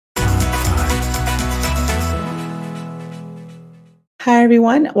Hi,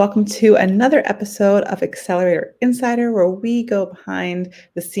 everyone. Welcome to another episode of Accelerator Insider, where we go behind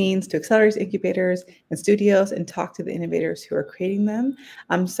the scenes to accelerators, incubators, and studios and talk to the innovators who are creating them.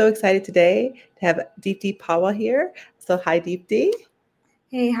 I'm so excited today to have Deepti Pahwa here. So, hi, Deepti.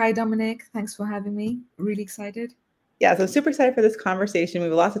 Hey, hi, Dominic. Thanks for having me. Really excited. Yeah, so super excited for this conversation. We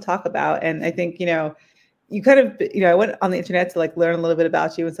have a lot to talk about. And I think, you kind of, I went on the internet to like learn a little bit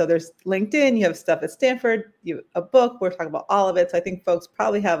about you. And so there's LinkedIn, you have stuff at Stanford, you have a book, we're talking about all of it. So I think folks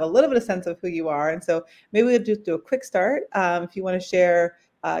probably have a little bit of sense of who you are. And so maybe we'll just do a quick start. If you want to share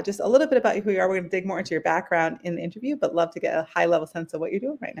just a little bit about who you are, we're going to dig more into your background in the interview, but love to get a high level sense of what you're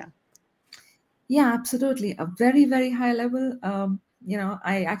doing right now. Yeah, absolutely. A very, very high level.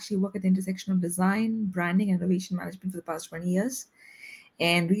 I actually work at the intersection of design, branding, and innovation management for the past 20 years.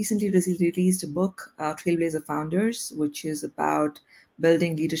 And recently released a book, Trailblazer Founders, which is about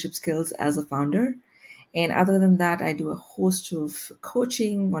building leadership skills as a founder. And other than that, I do a host of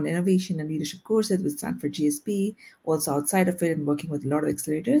coaching on innovation and leadership courses with Stanford GSB, also outside of it, and working with a lot of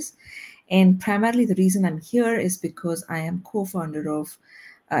accelerators. And primarily, the reason I'm here is because I am co founder of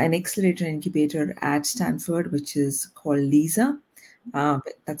an accelerator incubator at Stanford, which is called LISA.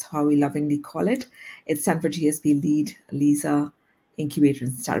 That's how we lovingly call it. It's Stanford GSB Lead LISA Incubator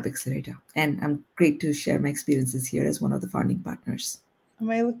and Startup Accelerator. And I'm great to share my experiences here as one of the founding partners. I'm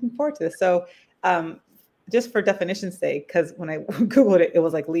really looking forward to this. So, just for definition's sake, because when I Googled it, it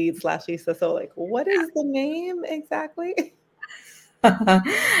was like lead/Lisa. So, like, what is the name exactly?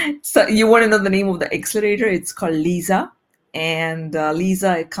 So you want to know the name of the accelerator? It's called LISA. And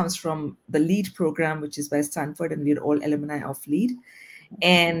LISA, it comes from the LEAD program, which is by Stanford, and we're all alumni of LEAD.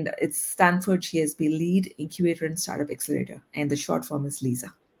 And it's Stanford GSB Lead Incubator and Startup Accelerator. And the short form is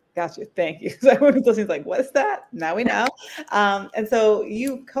LISA. Got you. Thank you. So everyone's listening is like, what is that? Now we know. And so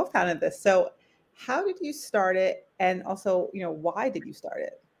you co-founded this. So how did you start it? And also, why did you start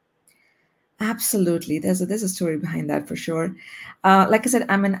it? Absolutely. There's a story behind that for sure. Like I said,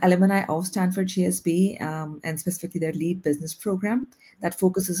 I'm an alumni of Stanford GSB, and specifically their lead business program that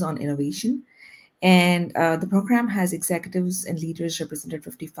focuses on innovation. And the program has executives and leaders represented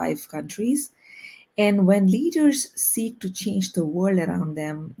 55 countries. And when leaders seek to change the world around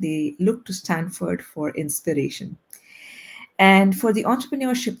them, they look to Stanford for inspiration. And for the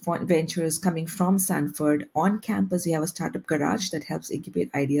entrepreneurship ventures coming from Stanford, on campus, we have a startup garage that helps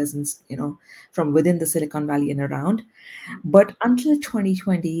incubate ideas and from within the Silicon Valley and around. But until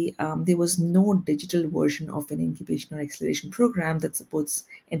 2020, there was no digital version of an incubation or acceleration program that supports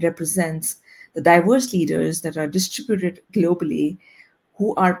and represents the diverse leaders that are distributed globally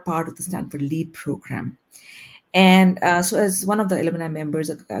who are part of the Stanford Lead program. And so, as one of the alumni members,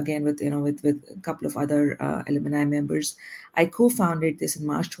 again with a couple of other alumni members, I co-founded this in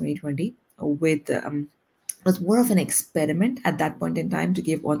March 2020 with it was more of an experiment at that point in time to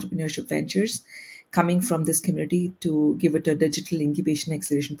give entrepreneurship ventures coming from this community to give it a digital incubation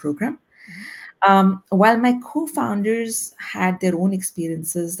acceleration program. While my co-founders had their own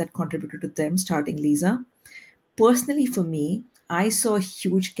experiences that contributed to them starting Lisa, personally for me, I saw a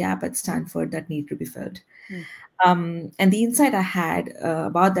huge gap at Stanford that needed to be filled. Mm. And the insight I had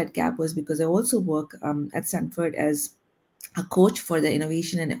about that gap was because I also work at Stanford as a coach for the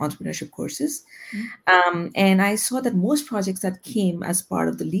innovation and entrepreneurship courses. And I saw that most projects that came as part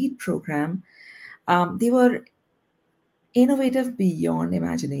of the LEAD program, they were innovative beyond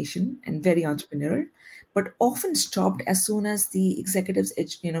imagination and very entrepreneurial, but often stopped as soon as the executives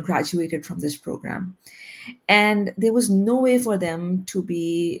graduated from this program. And there was no way for them to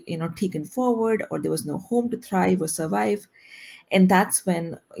be taken forward, or there was no home to thrive or survive. And that's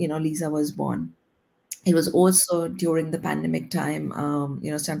when Lisa was born. It was also during the pandemic time.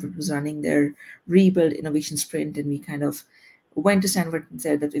 Stanford was running their rebuild innovation sprint, and we kind of went to Stanford and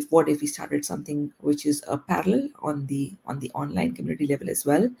said that what if we started something which is a parallel on the online community level as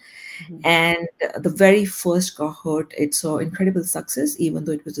well. Mhm. And the very first cohort, it saw incredible success, even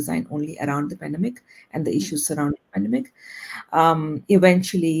though it was designed only around the pandemic and the issues surrounding the pandemic.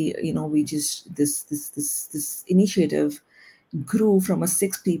 Eventually, we just this initiative grew from a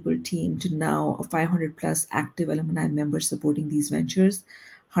 6 people team to now a 500 plus active alumni members supporting these ventures,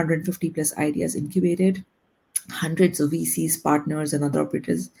 150 plus ideas incubated, hundreds of VCs, partners, and other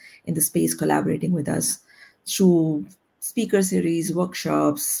operators in the space collaborating with us through speaker series,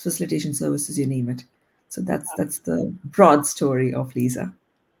 workshops, facilitation services, you name it. So that's the broad story of Lisa.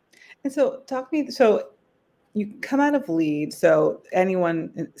 And so talk me, so you come out of LEAD, so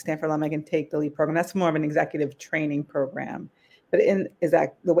anyone in Stanford alumni can take the LEAD program. That's more of an executive training program. But is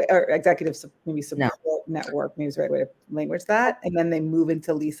that the way, or executive maybe No. support network, maybe is the right way to language that, and then they move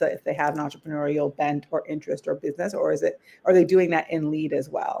into Lisa if they have an entrepreneurial bent or interest or business, or are they doing that in lead as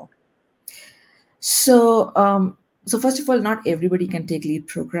well? So, so first of all, not everybody can take lead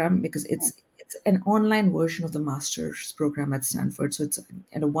program because it's an online version of the master's program at Stanford. So it's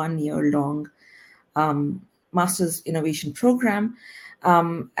a 1 year long master's innovation program.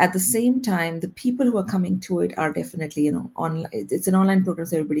 At the same time, the people who are coming to it are definitely, online. It's an online program,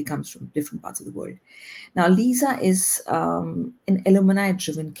 so everybody comes from different parts of the world. Now, Lisa is an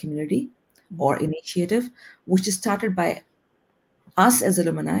alumni-driven community or initiative, which is started by us as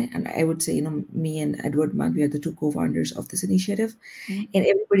alumni, and I would say, me and Edward Munn, we are the two co-founders of this initiative, and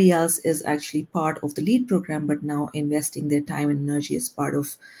everybody else is actually part of the lead program, but now investing their time and energy as part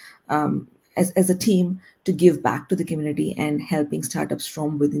of, as a team to give back to the community and helping startups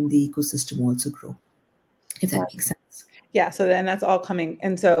from within the ecosystem also grow, if that makes sense. Yeah, so then that's all coming,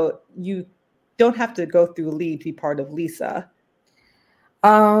 and so you don't have to go through lead to be part of Lisa.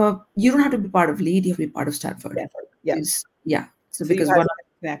 You don't have to be part of lead, you have to be part of Stanford. Yes. Yeah. So because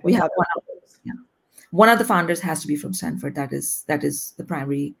one of the founders has to be from Stanford. That is the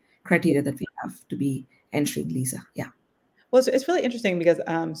primary criteria that we have to be entering Lisa. Yeah. Well, it's really interesting because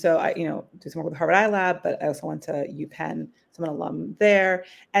so I do some work with Harvard iLab, but I also went to UPenn, so I'm an alum there,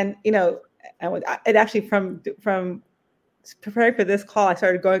 and it actually from preparing for this call, I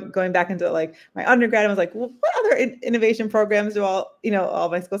started going back into like my undergrad and was like, well, what other innovation programs do all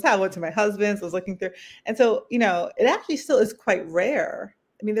my schools have? I went to my husband's, I was looking through. And so, it actually still is quite rare.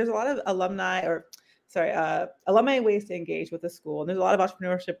 I mean, there's a lot of alumni ways to engage with the school. And there's a lot of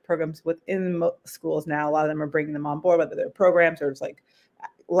entrepreneurship programs within schools now. A lot of them are bringing them on board, whether they're programs or it's like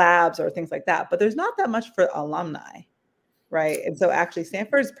labs or things like that. But there's not that much for alumni. Right. And so actually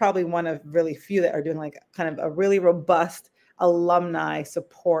Stanford is probably one of really few that are doing like kind of a really robust alumni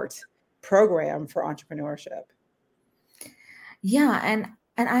support program for entrepreneurship. Yeah. And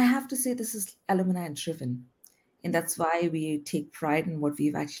I have to say this is alumni driven. And that's why we take pride in what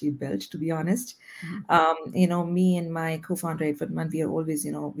we've actually built, to be honest. Me and my co-founder, Edward Munn, we are always,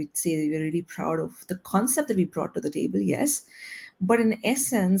 we say we're really proud of the concept that we brought to the table. Yes. But in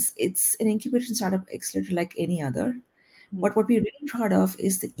essence, it's an incubation startup accelerator like any other. But what we're really proud of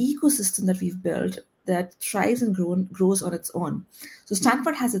is the ecosystem that we've built that thrives and grows on its own. So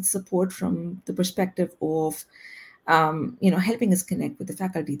Stanford has its support from the perspective of, helping us connect with the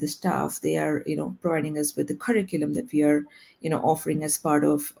faculty, the staff. They are, providing us with the curriculum that we are, offering as part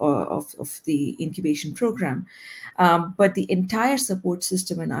of the incubation program. But the entire support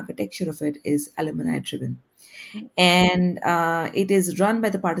system and architecture of it is alumni driven. And it is run by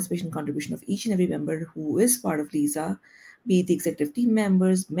the participation and contribution of each and every member who is part of Lisa, be it the executive team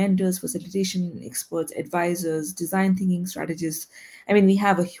members, mentors, facilitation experts, advisors, design thinking strategists. I mean, we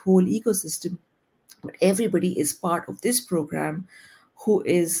have a whole ecosystem, but everybody is part of this program who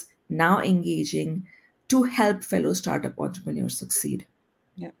is now engaging to help fellow startup entrepreneurs succeed.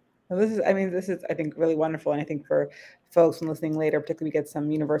 Yeah. Well, this is, I think, really wonderful. And I think for folks listening later, particularly we get some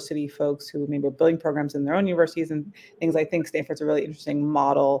university folks who maybe are building programs in their own universities and things. I think Stanford's a really interesting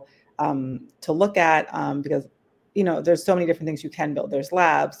model to look at because, there's so many different things you can build. There's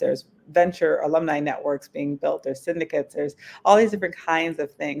labs, there's venture alumni networks being built, there's syndicates, there's all these different kinds of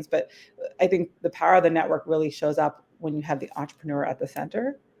things. But I think the power of the network really shows up when you have the entrepreneur at the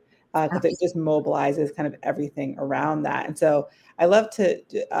center. Because it just mobilizes kind of everything around that. And so I love to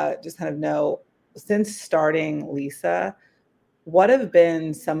just kind of know, since starting Lisa, what have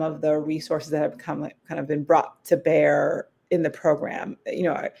been some of the resources that have kind of been brought to bear in the program?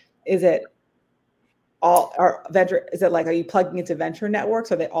 Is it all our venture? Is it like, are you plugging into venture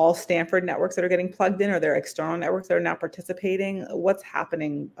networks? Are they all Stanford networks that are getting plugged in? Or are there external networks that are now participating? What's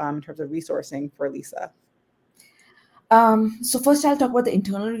happening in terms of resourcing for Lisa? So first I'll talk about the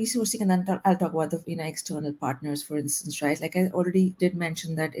internal resourcing, and then I'll talk about the external partners, for instance, right? Like I already did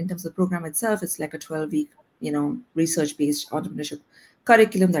mention that in terms of the program itself, it's like a 12-week, research-based entrepreneurship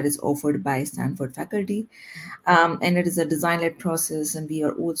curriculum that is offered by Stanford faculty. And it is a design-led process, and we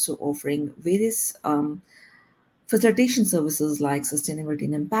are also offering various facilitation services like sustainability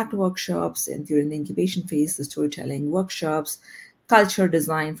and impact workshops, and during the incubation phase, the storytelling workshops, culture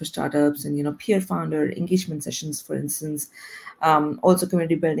design for startups, and peer founder engagement sessions, for instance. Also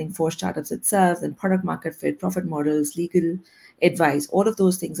community building for startups itself, and product market fit, profit models, legal advice. All of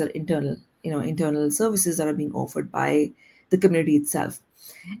those things are internal services that are being offered by the community itself.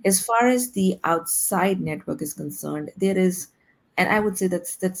 As far as the outside network is concerned, there is, and I would say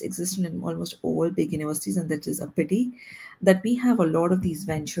that's existing in almost all big universities, and that is a pity, that we have a lot of these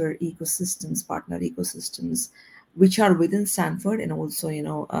venture ecosystems, partner ecosystems, which are within Stanford, and also,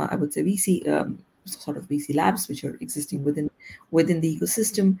 I would say VC, sort of VC labs, which are existing within the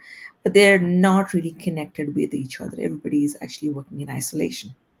ecosystem, but they're not really connected with each other. Everybody is actually working in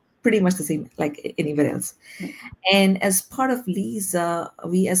isolation, pretty much the same like anywhere else. And as part of Lisa,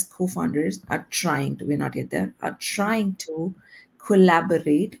 we as co-founders are trying to, we're not yet there, are trying to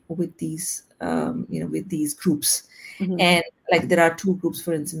collaborate with these, with these groups. Mm-hmm. And like there are two groups,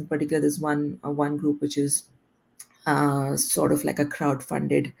 for instance, in particular, there's one group which is sort of like a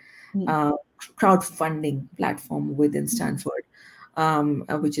uh, crowdfunding platform within Stanford,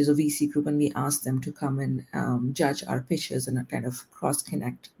 which is a VC group, and we asked them to come and judge our pitches and kind of cross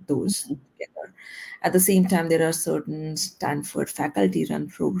connect those together. At the same time, there are certain Stanford faculty-run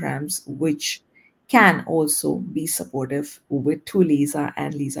programs which can also be supportive with to Lisa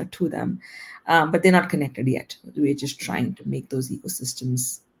and Lisa to them, but they're not connected yet. We're just trying to make those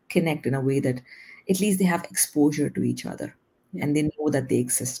ecosystems connect in a way that at least they have exposure to each other and they know that they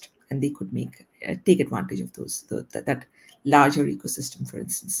exist and they could take advantage of that larger ecosystem, for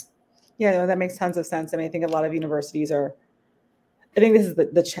instance. Yeah, no, that makes tons of sense. I mean, I think a lot of universities are. I think this is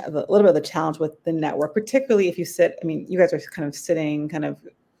a little bit of the challenge with the network, particularly if you sit. I mean, you guys are kind of sitting, kind of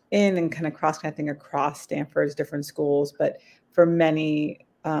in and kind of cross connecting across Stanford's different schools, but for many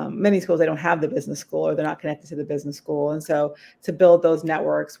schools, they don't have the business school or they're not connected to the business school, and so to build those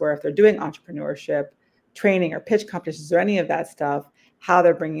networks where if they're doing entrepreneurship training or pitch competitions or any of that stuff, how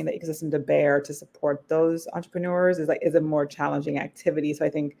they're bringing the ecosystem to bear to support those entrepreneurs is a more challenging activity. So I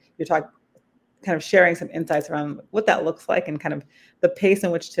think you're talking kind of sharing some insights around what that looks like and kind of the pace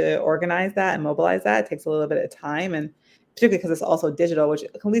in which to organize that and mobilize that. It takes a little bit of time, and particularly because it's also digital, which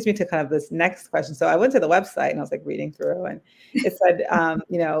leads me to kind of this next question. So I went to the website and I was like reading through, and it said,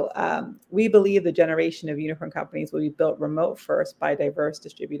 we believe the generation of unicorn companies will be built remote first by diverse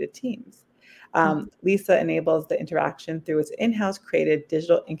distributed teams. Lisa enables the interaction through its in-house created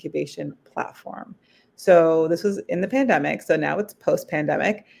digital incubation platform. So this was in the pandemic. So now it's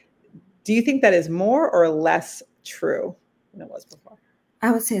post-pandemic. Do you think that is more or less true than it was before?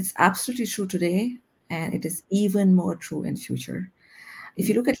 I would say it's absolutely true today, and it is even more true in future. If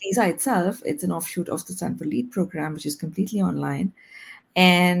you look at Lisa itself, it's an offshoot of the Stanford Lead program, which is completely online.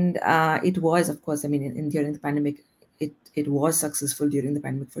 And it was, of course, I mean, during the pandemic, it was successful during the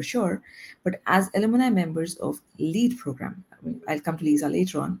pandemic for sure. But as alumni members of Lead program, I mean, I'll come to Lisa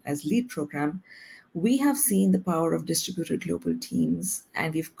later on, as Lead program, we have seen the power of distributed global teams,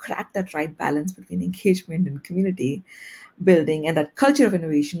 and we've cracked that right balance between engagement and community building and that culture of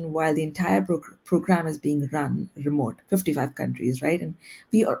innovation while the entire program is being run remote, 55 countries, right? And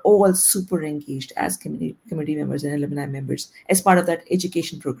we are all super engaged as community members and alumni members as part of that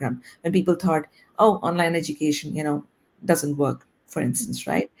education program. When people thought, oh, online education, doesn't work, for instance,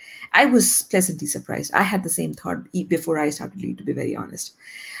 right? I was pleasantly surprised. I had the same thought before I started Lead, to be very honest.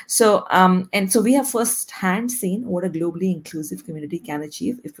 So, and so we have firsthand seen what a globally inclusive community can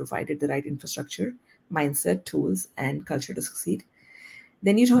achieve if provided the right infrastructure, mindset, tools, and culture to succeed.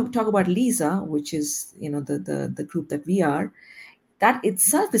 Then you talk about Lisa, which is the group that we are. That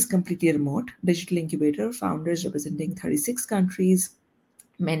itself is completely remote. Digital incubator, founders representing 36 countries,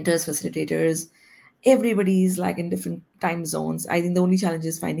 mentors, facilitators. Everybody's like in different time zones. I think the only challenge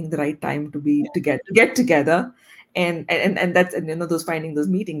is finding the right time to get together, and that's those finding those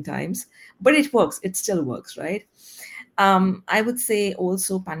meeting times. But it works. It still works, right? I would say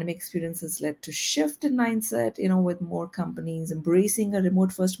also pandemic experiences led to shift in mindset, with more companies embracing a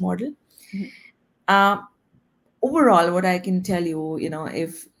remote first model. Overall, what I can tell you,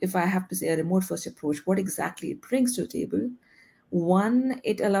 if I have to say a remote first approach, what exactly it brings to the table. One,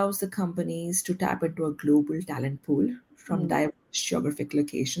 it allows the companies to tap into a global talent pool from diverse geographic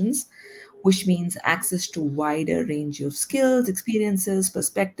locations, which means access to wider range of skills, experiences,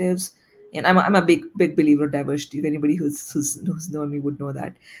 perspectives. And I'm a big believer of diversity. If anybody who's known me would know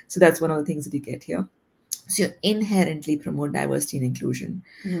that. So that's one of the things that you get here. So you inherently promote diversity and inclusion,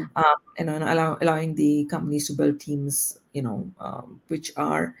 and allowing the companies to build teams, which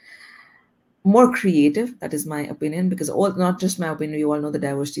are more creative. That is my opinion, because not just my opinion, you all know that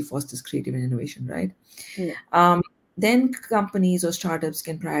diversity fosters creative and innovation, right? Then companies or startups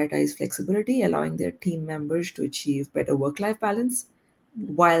can prioritize flexibility, allowing their team members to achieve better work-life balance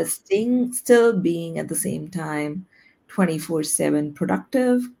while still being at the same time 24/7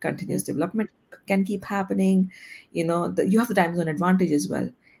 productive. Continuous development can keep happening. You have the time zone advantage as well.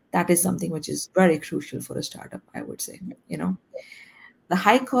 That is something which is very crucial for a startup, I would say. The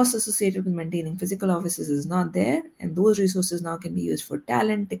high cost associated with maintaining physical offices is not there, and those resources now can be used for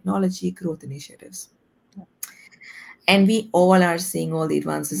talent, technology, growth initiatives. And we all are seeing all the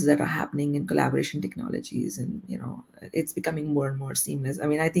advances that are happening in collaboration technologies, and it's becoming more and more seamless. I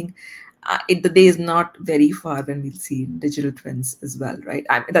mean, I think the day is not very far when we'll see digital twins as well, right?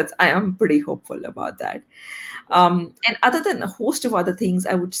 I am pretty hopeful about that. And other than a host of other things,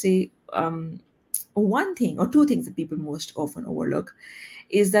 I would say one thing or two things that people most often overlook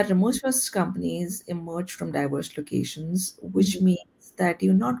is that most first companies emerge from diverse locations, which Mhm. means that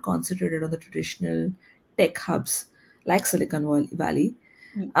you're not concentrated on the traditional tech hubs like Silicon Valley,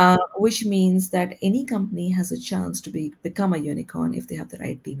 Mm, which means that any company has a chance to become a unicorn if they have the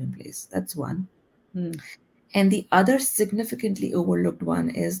right team in place. That's one. mm, And the other significantly overlooked one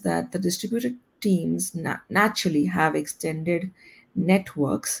is that the distributed teams naturally have extended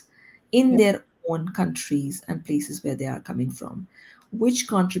networks in yeah, their own countries and places where they are coming from, which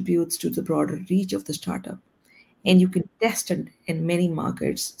contributes to the broader reach of the startup. mm. And you can test it in many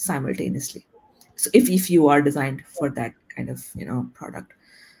markets simultaneously. So if you are designed for that kind of product.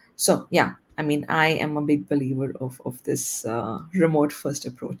 So yeah, I mean, I am a big believer of this remote first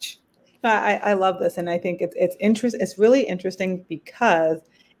approach. I love this, and I think it's really interesting because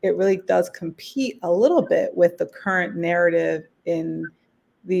it really does compete a little bit with the current narrative in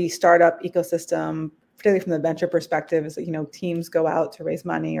the startup ecosystem, particularly from the venture perspective. Is that, teams go out to raise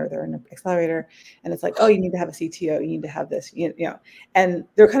money or they're in an accelerator, and it's like, oh, you need to have a CTO, you need to have this, and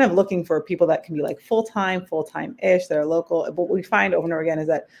they're kind of looking for people that can be like full time ish, that are local. But what we find over and over again is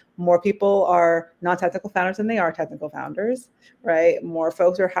that more people are non-technical founders than they are technical founders, right? More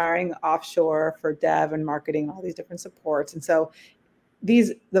folks are hiring offshore for dev and marketing and all these different supports. And so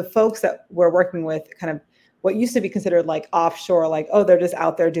the folks that we're working with, kind of what used to be considered like offshore, like, oh, they're just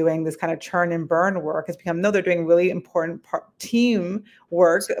out there doing this kind of churn and burn work, has become, no, they're doing really important team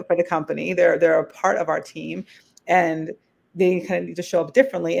work for the company. They're a part of our team, and they kind of need to show up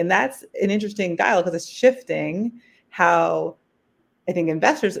differently. And that's an interesting dialogue because it's shifting how I think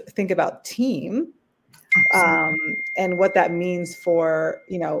investors think about team, Absolutely. and what that means for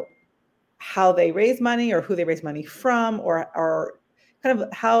how they raise money or who they raise money from, or kind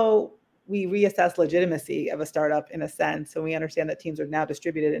of how we reassess legitimacy of a startup in a sense. So we understand that teams are now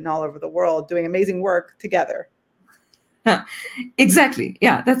distributed and all over the world doing amazing work together. Huh. Exactly.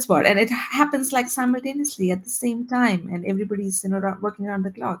 Yeah, that's what. And it happens like simultaneously at the same time, and everybody's working around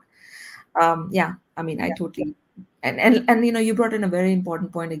the clock. Yeah, I mean, I Yeah. totally. And you brought in a very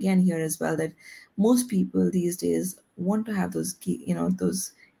important point again here as well, that most people these days want to have those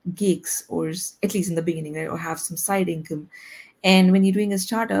gigs, or at least in the beginning, right, or have some side income. And when you're doing a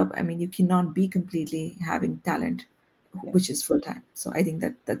startup, I mean, you cannot be completely having talent, Yeah. which is full time. So I think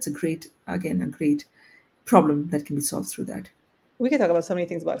that that's a great problem that can be solved through that. We could talk about so many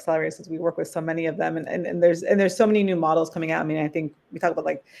things about accelerators because we work with so many of them, and there's so many new models coming out. I mean, I think we talk about,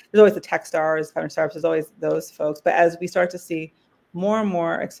 like, there's always the tech stars, founder startups, there's always those folks. But as we start to see more and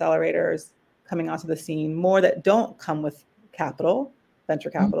more accelerators coming onto the scene, more that don't come with capital,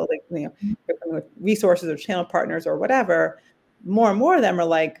 venture capital, like, they're coming with resources or channel partners or whatever, more and more of them are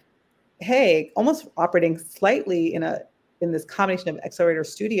like, hey, almost operating slightly in this combination of accelerator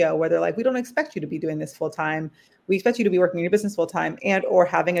studio, where they're like, we don't expect you to be doing this full time. We expect you to be working in your business full time and or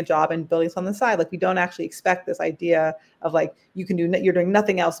having a job and building on the side. Like, we don't actually expect this idea of like, you're doing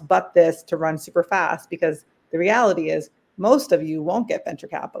nothing else but this to run super fast, because the reality is most of you won't get venture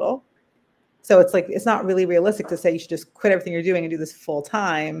capital. So it's like, it's not really realistic to say you should just quit everything you're doing and do this full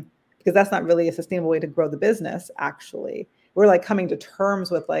time, because that's not really a sustainable way to grow the business. Actually, we're like coming to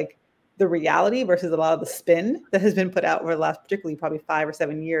terms with like the reality versus a lot of the spin that has been put out over the last, particularly probably 5 or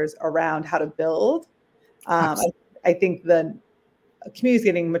 7 years, around how to build. Um, Absolutely. I think the community is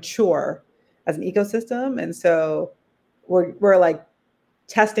getting mature as an ecosystem, and so we're like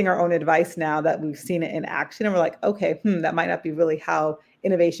testing our own advice now that we've seen it in action, and we're like, okay, that might not be really how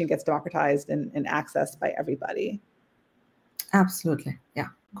innovation gets democratized and accessed by everybody. Absolutely. Yeah.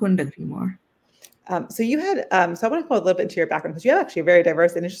 Couldn't agree more. So you had, so I want to go a little bit into your background, because you have actually a very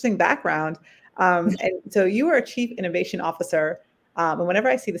diverse and interesting background. And so you were a chief innovation officer. And whenever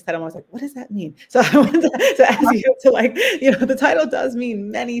I see this title, I was like, what does that mean? So I wanted to ask you to, like, the title does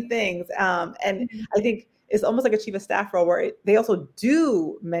mean many things. And I think it's almost like a chief of staff role, where they also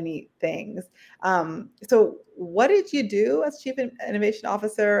do many things. So what did you do as chief innovation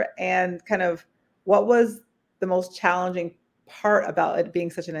officer, and kind of what was the most challenging part about it being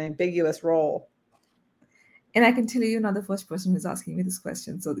such an ambiguous role? And I can tell you, you're not the first person who's asking me this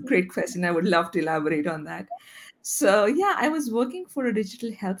question. So the great question. I would love to elaborate on that. So yeah, I was working for a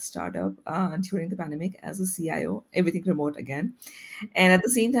digital health startup during the pandemic as a CIO, everything remote again. And at the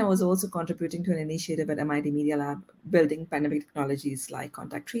same time, I was also contributing to an initiative at MIT Media Lab, building pandemic technologies like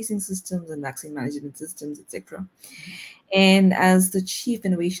contact tracing systems and vaccine management systems, etc. And as the Chief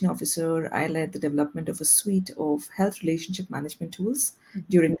Innovation Officer, I led the development of a suite of health relationship management tools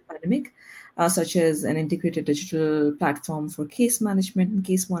during the pandemic, such as an integrated digital platform for case management and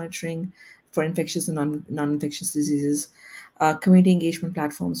case monitoring for infectious and non-infectious diseases, community engagement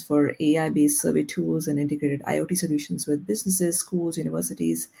platforms for AI-based survey tools and integrated IoT solutions with businesses, schools,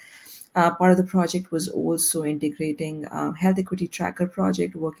 universities. Part of the project was also integrating health equity tracker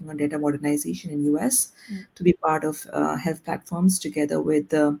project, working on data modernization in US to be part of health platforms together with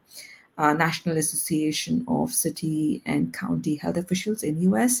the National Association of City and County Health Officials in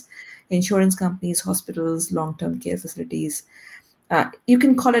US, insurance companies, hospitals, long-term care facilities. You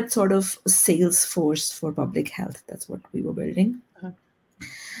can call it sort of a sales force for public health. That's what we were building. Uh-huh.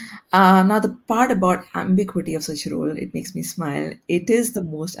 Now, the part about ambiguity of such a role, it makes me smile. It is the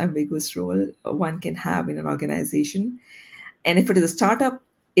most ambiguous role one can have in an organization. And if it is a startup,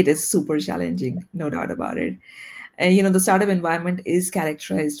 it is super challenging, no doubt about it. And the startup environment is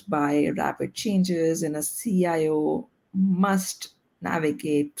characterized by rapid changes, and a CIO must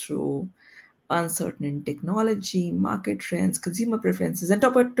navigate through uncertain in technology, market trends, consumer preferences, and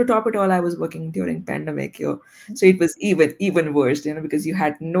to top it all, I was working during pandemic here, so it was even worse, because you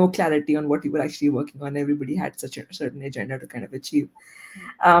had no clarity on what you were actually working on. Everybody had such a certain agenda to kind of achieve,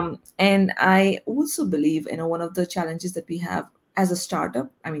 and I also believe, one of the challenges that we have as a startup,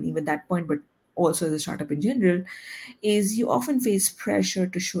 I mean, even that point, but also as a startup in general, is you often face pressure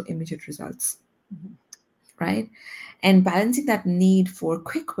to show immediate results, right? And balancing that need for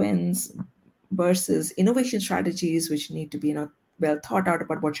quick wins versus innovation strategies, which need to be well thought out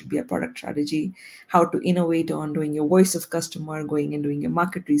about what should be a product strategy, how to innovate on doing your voice of customer, going and doing your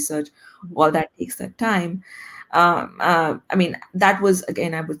market research. All that takes that time. I mean, that was,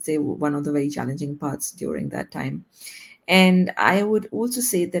 again, I would say, one of the very challenging parts during that time. And I would also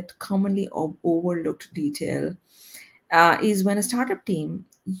say that commonly overlooked detail is when a startup team,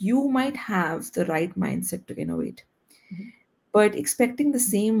 you might have the right mindset to innovate, but expecting the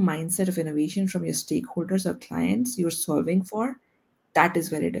same mindset of innovation from your stakeholders or clients you're solving for, that is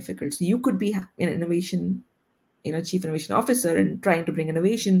very difficult. So you could be an innovation, chief innovation officer, and trying to bring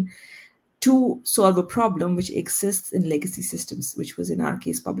innovation to solve a problem which exists in legacy systems, which was in our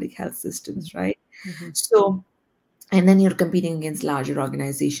case public health systems, right? So, and then you're competing against larger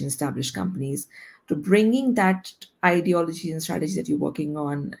organizations, established companies. To bringing that ideology and strategy that you're working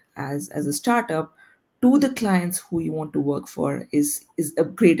on as a startup to the clients who you want to work for is a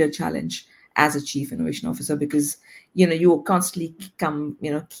greater challenge as a chief innovation officer, because you constantly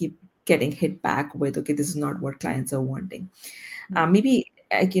keep getting hit back with, okay, this is not what clients are wanting. Maybe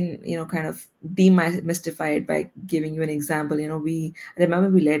I can kind of demystify it by giving you an example. I remember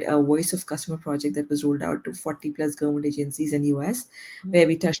we led a voice of customer project that was rolled out to 40 plus government agencies in US, where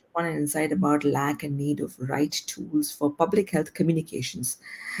we touched upon an insight about lack and need of right tools for public health communications.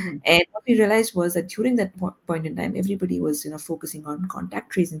 And what we realized was that during that point in time, everybody was focusing on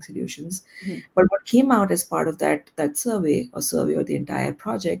contact tracing solutions. But what came out as part of that survey or the entire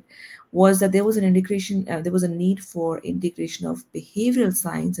project was that there was an integration, there was a need for integration of behavioral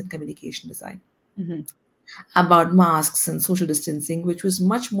science and communication design about masks and social distancing, which was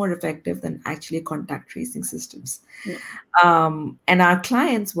much more effective than actually contact tracing systems. And our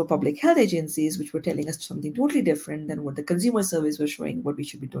clients were public health agencies, which were telling us something totally different than what the consumer surveys were showing what we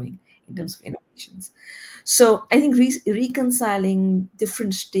should be doing in terms of innovations. So I think reconciling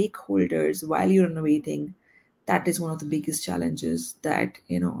different stakeholders while you're innovating, that is one of the biggest challenges that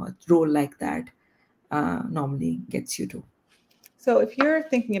a role like that normally gets you to. So if you're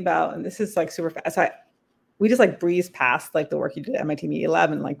thinking about, and this is like super fast, we just breezed past the work you did at MIT Media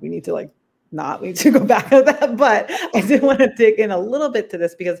Lab, and we need to go back to that. But I did want to dig in a little bit to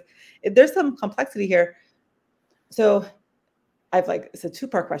this because there's some complexity here. So I've it's a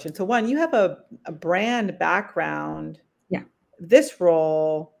two-part question. So one, you have a brand background. Yeah. This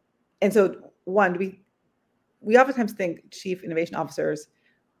role, and so one, we oftentimes think chief innovation officers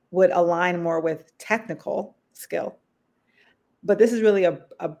would align more with technical skill, but this is really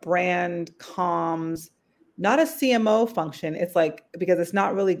a brand comms, not a CMO function. It's because it's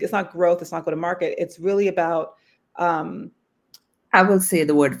not growth, it's not go to market. It's really about I will say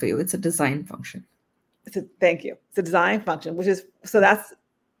the word for you. It's a design function. Thank you. It's a design function, which is, so that's,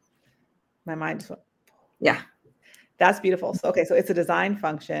 my mind just went. Yeah. That's beautiful. So, okay. So it's a design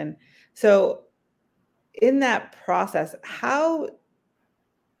function. So in that process, so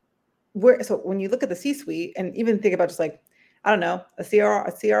when you look at the C-suite and even think about just like, I don't know, a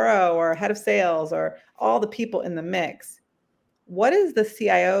CRO or a head of sales or all the people in the mix, what is the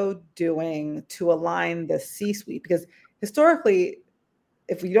CIO doing to align the C-suite? Because historically,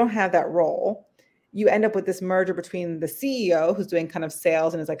 if you don't have that role, you end up with this merger between the CEO who's doing kind of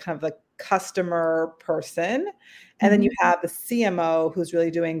sales and is like kind of the customer person. And then you have the CMO who's really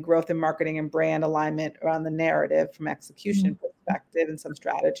doing growth and marketing and brand alignment around the narrative from execution perspective and some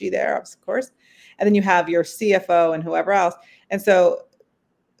strategy there, of course. And then you have your CFO and whoever else. And so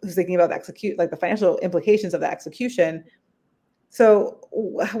who's thinking about the financial implications of the execution. So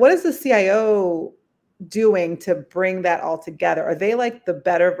what is the CIO doing to bring that all together? Are they like the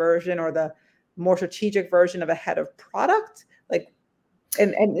better version or the more strategic version of a head of product? Like,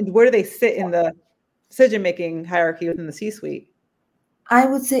 and where do they sit in the decision-making hierarchy within the C-suite? I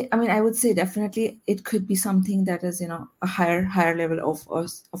would say definitely it could be something that is, a higher level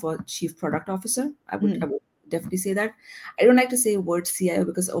of a chief product officer. I would definitely say that. I don't like to say word CIO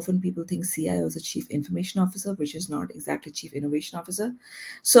because often people think CIO is a chief information officer, which is not exactly chief innovation officer.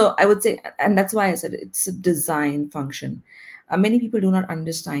 So I would say, and that's why I said it's a design function. Many people do not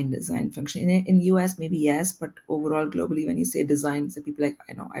understand design function. In US, maybe yes, but overall globally, when you say design, so people like,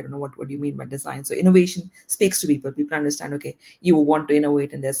 I don't know what do you mean by design. So innovation speaks to people. People understand, okay, you want to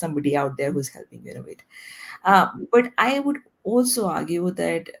innovate and there's somebody out there who's helping you innovate. But I would also argue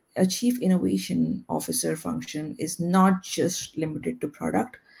that a chief innovation officer function is not just limited to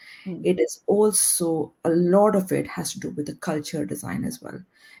product. It is also, a lot of it has to do with the culture design as well,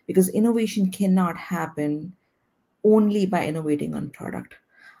 because innovation cannot happen only by innovating on product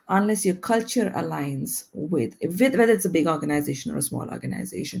unless your culture aligns with whether it's a big organization or a small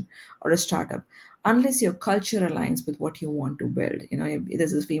organization or a startup. Unless your culture aligns with what you want to build,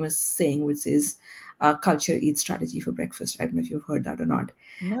 there's this famous saying which says culture eats strategy for breakfast. I don't know if you've heard that or not.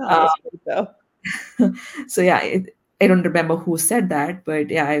 No, I just think so. So yeah, I don't remember who said that, but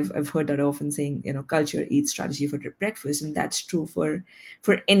yeah, I've heard that often saying, culture eats strategy for breakfast, and that's true for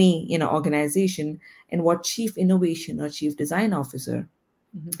any organization. And what chief innovation or chief design officer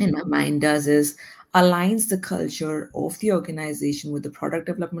in my mind does is aligns the culture of the organization with the product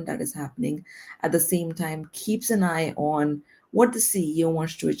development that is happening. At the same time, keeps an eye on what the CEO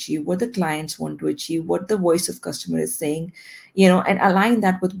wants to achieve, what the clients want to achieve, what the voice of customer is saying, and align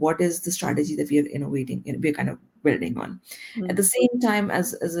that with what is the strategy that we are innovating and we're kind of building on. At the same time,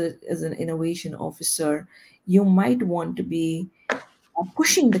 as an innovation officer, you might want to be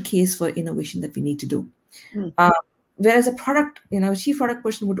pushing the case for innovation that we need to do. Whereas a product, chief product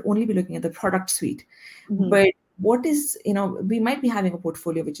person would only be looking at the product suite. But what is, we might be having a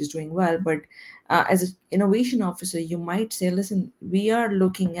portfolio which is doing well, but as an innovation officer, you might say, listen, we are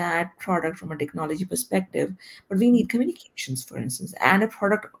looking at product from a technology perspective, but we need communications, for instance. And a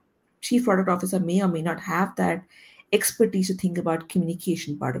chief product officer may or may not have that expertise to think about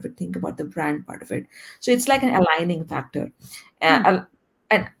communication part of it, think about the brand part of it. So it's like an aligning factor.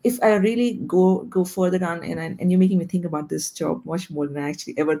 And if I really go further down, and you're making me think about this job much more than I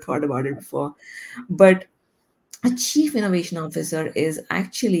actually ever thought about it before, but a chief innovation officer is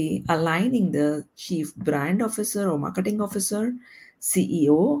actually aligning the chief brand officer or marketing officer,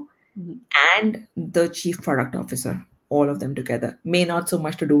 CEO, and the chief product officer, all of them together. May not so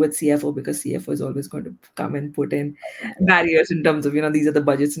much to do with CFO, because CFO is always going to come and put in barriers in terms of, these are the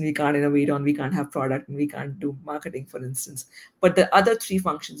budgets and we can't innovate on, we can't have product and we can't do marketing, for instance. But the other three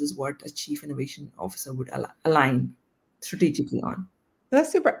functions is what a chief innovation officer would align strategically on.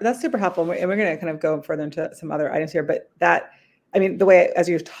 That's super helpful. And we're going to kind of go further into some other items here, but the way, as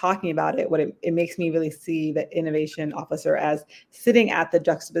you're talking about it, it makes me really see the innovation officer as sitting at the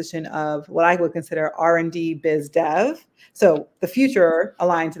juxtaposition of what I would consider R&D, biz dev. So the future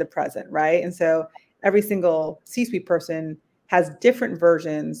aligned to the present, right? And so every single C-suite person has different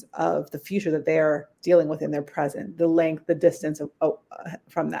versions of the future that they're dealing with in their present, the length, the distance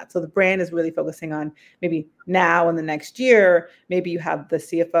from that. So the brand is really focusing on maybe now and the next year. Maybe you have the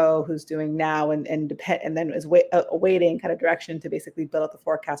CFO who's doing now and then is awaiting kind of direction to basically build up the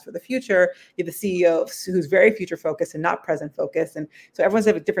forecast for the future. You have the CEO who's very future focused and not present focused. And so everyone's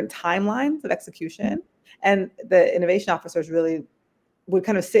have different timelines of execution. And the innovation officers really would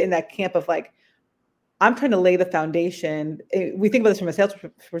kind of sit in that camp of like, I'm trying to lay the foundation. We think about this from a sales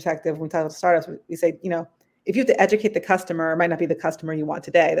perspective. When we talk about startups, we say, if you have to educate the customer, it might not be the customer you want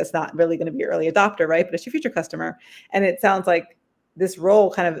today. That's not really going to be your early adopter, right? But it's your future customer. And it sounds like this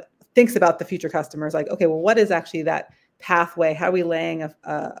role kind of thinks about the future customers. Like, okay, well, what is actually that pathway? How are we laying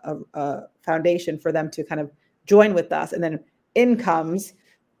a foundation for them to kind of join with us? And then in comes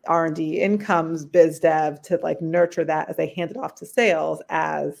R&D, in comes biz dev to like nurture that as they hand it off to sales,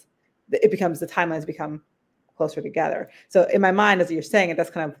 as it becomes, the timelines become closer together. So in my mind, as you're saying it, that's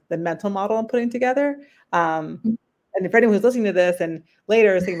kind of the mental model I'm putting together. And if anyone who's listening to this and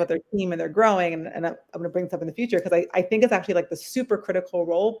later is thinking about their team and they're growing, and I'm going to bring this up in the future, because I think it's actually like the super critical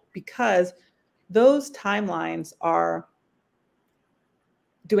role, because those timelines are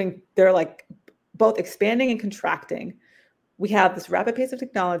they're like both expanding and contracting. We have this rapid pace of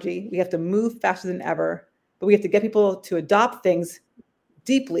technology. We have to move faster than ever, but we have to get people to adopt things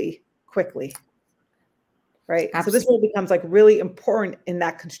deeply, quickly, right? Absolutely. So this role becomes like really important in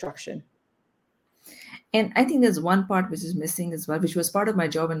that construction. And I think there's one part which is missing as well, which was part of my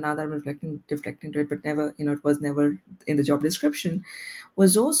job, and now that I'm reflecting to it, but never, it was never in the job description,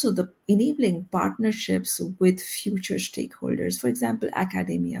 was also the enabling partnerships with future stakeholders, for example,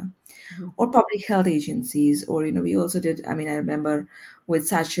 academia or public health agencies, or, we also did, I remember with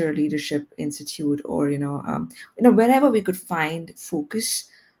Satcher Leadership Institute, or, wherever we could find focus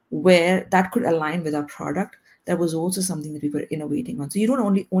where that could align with our product. That was also something that we were innovating on. So you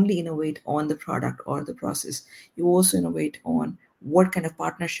don't only innovate on the product or the process, you also innovate on what kind of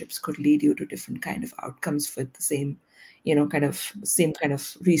partnerships could lead you to different kind of outcomes with the same, same kind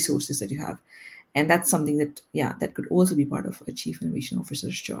of resources that you have. And that's something that, that could also be part of a chief innovation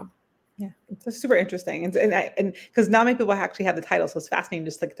officer's job. Yeah, it's super interesting. And because not many people actually have the title, so it's fascinating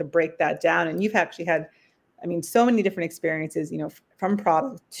just like to break that down. And you've actually had, so many different experiences, from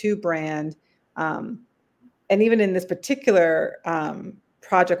product to brand. And even in this particular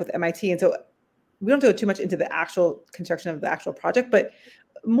project with MIT. And so we don't go too much into the actual construction of the actual project, but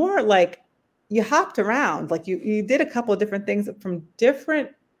more like you hopped around, like you did a couple of different things from different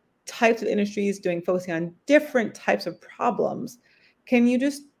types of industries, focusing on different types of problems. Can you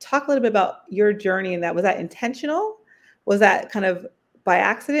just talk a little bit about your journey and that? Was that intentional? Was that kind of by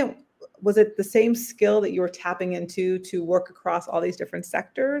accident? Was it the same skill that you were tapping into to work across all these different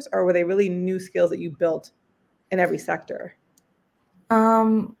sectors, or were they really new skills that you built in every sector?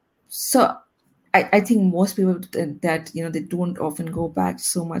 So I think most people that, they don't often go back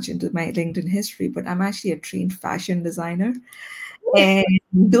so much into my LinkedIn history, but I'm actually a trained fashion designer. And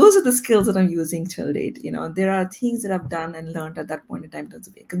those are the skills that I'm using till date. There are things that I've done and learned at that point in time in terms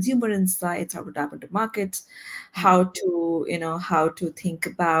of consumer insights, how to tap into markets, how to think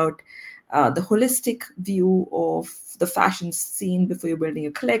about the holistic view of the fashion scene before you're building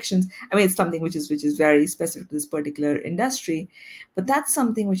your collections. It's something which is very specific to this particular industry, but that's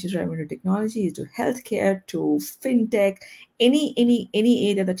something which is relevant to technology, to healthcare, to fintech, any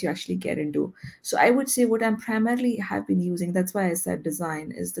area that you actually get into. So I would say what I'm primarily have been using, that's why I said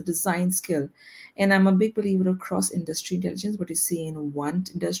design, is the design skill. And I'm a big believer of cross-industry intelligence. What you see in one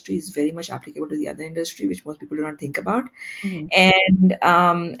industry is very much applicable to the other industry, which most people do not think about. And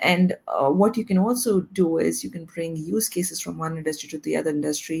what you can also do is you can bring use cases from one industry to the other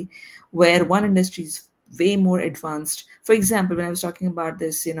industry, where one industry is way more advanced. For example, when I was talking about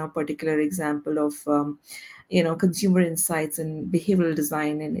this, particular example of, consumer insights and behavioral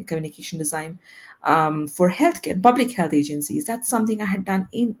design and communication design for healthcare, public health agencies, that's something I had done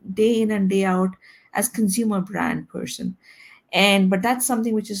in and day out as consumer brand person. But that's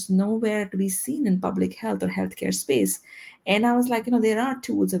something which is nowhere to be seen in public health or healthcare space. And I was like, there are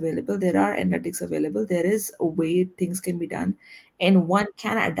tools available, there are analytics available, there is a way things can be done. And one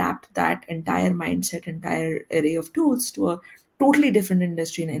can adapt that entire mindset, entire array of tools to a totally different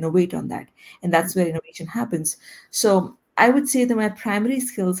industry and innovate on that. And that's where innovation happens. So I would say that my primary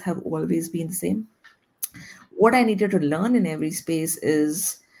skills have always been the same. What I needed to learn in every space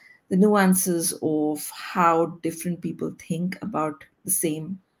is the nuances of how different people think about the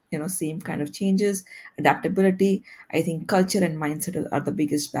same kind of changes, adaptability. I think culture and mindset are the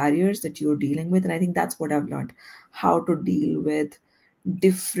biggest barriers that you're dealing with. And I think that's what I've learned, how to deal with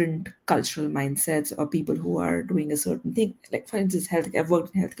different cultural mindsets or people who are doing a certain thing. Like, for instance, healthcare. I've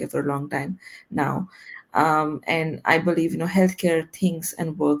worked in healthcare for a long time now. And I believe, healthcare thinks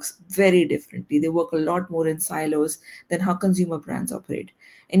and works very differently. They work a lot more in silos than how consumer brands operate.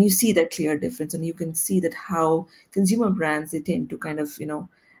 And you see that clear difference. And you can see that how consumer brands, they tend to kind of,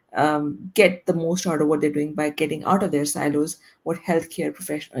 get the most out of what they're doing by getting out of their silos, what healthcare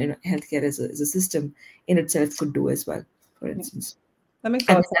professional, healthcare as a system in itself could do as well, for instance. That makes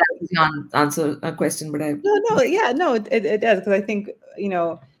a lot of sense. Can't answer a question, but it does, because I think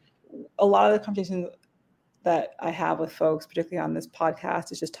a lot of the conversations that I have with folks, particularly on this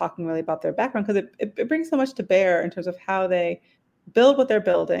podcast, is just talking really about their background, because it brings so much to bear in terms of how they build what they're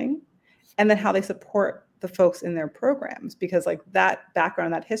building, and then how they support the folks in their programs, because like that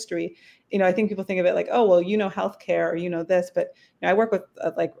background, that history, I think people think of it like, oh, well, healthcare or this, but I work with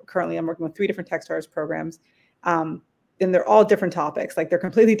like currently I'm working with 3 different Techstars programs. And they're all different topics, like they're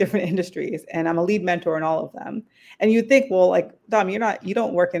completely different industries. And I'm a lead mentor in all of them. And you'd think, well, like, Dom, you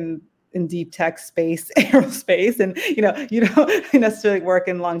don't work in deep tech space, aerospace, and, you don't necessarily work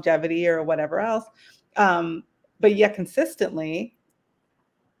in longevity or whatever else. But yet consistently,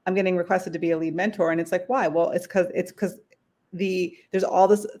 I'm getting requested to be a lead mentor. And it's like, why? Well, it's because there's all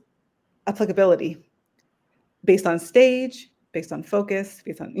this applicability based on stage, based on focus,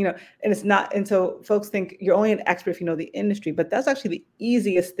 based on, and it's not. And so folks think you're only an expert if you know the industry, but that's actually the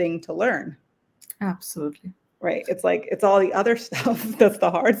easiest thing to learn. Absolutely. Right. It's like, it's all the other stuff that's the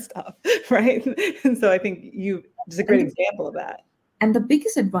hard stuff. Right. And so I think just a great example of that. And the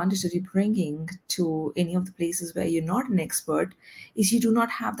biggest advantage that you're bringing to any of the places where you're not an expert is you do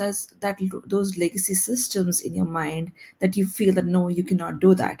not have those legacy systems in your mind that you feel that, no, you cannot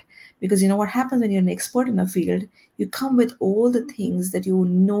do that. Because what happens when you're an expert in a field, you come with all the things that you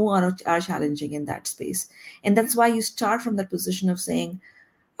know are challenging in that space. And that's why you start from that position of saying,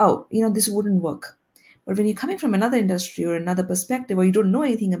 oh, this wouldn't work. But when you're coming from another industry or another perspective, or you don't know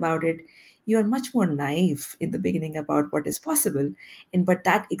anything about it, you are much more naive in the beginning about what is possible. But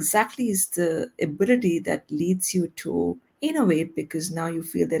that exactly is the ability that leads you to innovate, because now you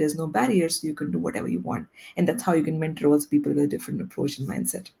feel there is no barriers, so you can do whatever you want. And that's how you can mentor also people with a different approach and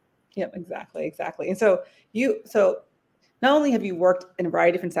mindset. Yep, exactly. And so not only have you worked in a variety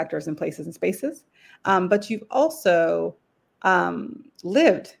of different sectors and places and spaces, but you've also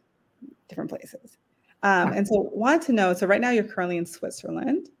lived different places. And so wanted to know, so right now you're currently in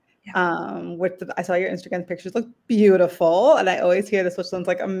Switzerland. Yeah. I saw your Instagram pictures look beautiful, and I always hear that Switzerland's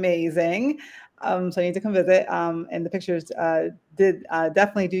like amazing. So I need to come visit. And the pictures did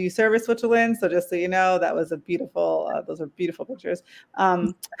definitely do you service Switzerland. So just so you know, that was those are beautiful pictures.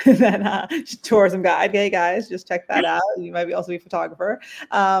 Then tourism guide, hey guys, just check that out. You might also be a photographer.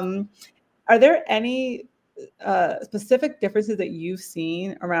 Are there any specific differences that you've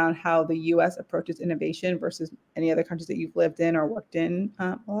seen around how the U.S. approaches innovation versus any other countries that you've lived in or worked in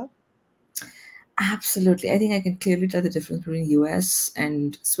a lot? Absolutely. I think I can clearly tell the difference between US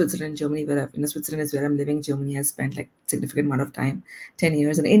and Switzerland, Germany, Switzerland is where I'm living. Germany, I spent like significant amount of time, 10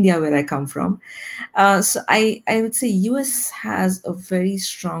 years, and India, where I come from. So I would say US has a very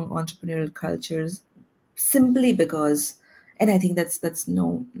strong entrepreneurial culture, simply because, and I think that's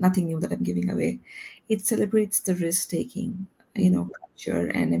nothing new that I'm giving away. It celebrates the risk-taking, culture,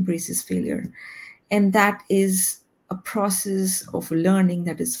 and embraces failure. And that is a process of learning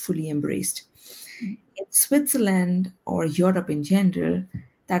that is fully embraced. In Switzerland or Europe in general,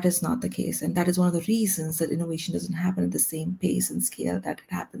 that is not the case. And that is one of the reasons that innovation doesn't happen at the same pace and scale that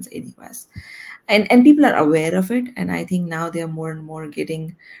it happens in the US. And people are aware of it. And I think now they are more and more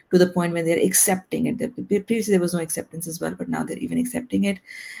getting to the point where they're accepting it. Previously, there was no acceptance as well, but now they're even accepting it.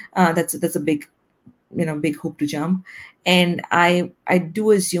 That's a big hoop to jump. And I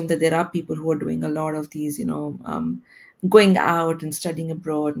do assume that there are people who are doing a lot of these, going out and studying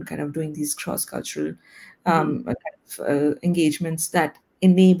abroad and kind of doing these cross-cultural engagements that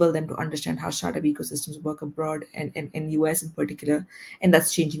enable them to understand how startup ecosystems work abroad and US in particular. And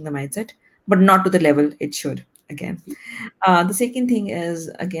that's changing the mindset, but not to the level it should. Again, the second thing is,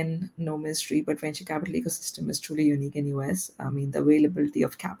 again, no mystery, but venture capital ecosystem is truly unique in US. I mean, the availability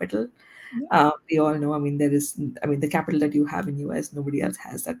of capital. We all know, the capital that you have in US, nobody else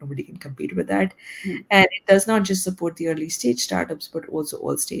has that. Nobody can compete with that. And it does not just support the early stage startups, but also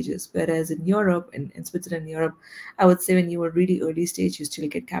all stages. Whereas in Europe, in Switzerland, Europe, I would say when you are really early stage, you still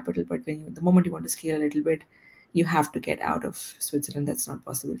get capital. But the moment you want to scale a little bit, you have to get out of Switzerland. That's not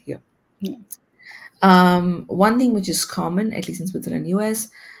possible here. One thing which is common, at least in Switzerland and US,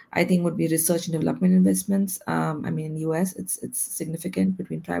 I think would be research and development investments. In US, it's significant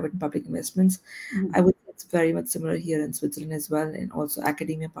between private and public investments. I would say it's very much similar here in Switzerland as well. And also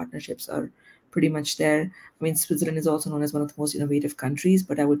academia partnerships are pretty much there. Switzerland is also known as one of the most innovative countries,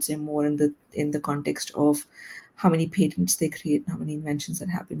 but I would say more in the context of how many patents they create, how many inventions that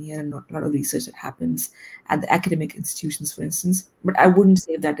happen here, and not a lot of research that happens at the academic institutions, for instance. But I wouldn't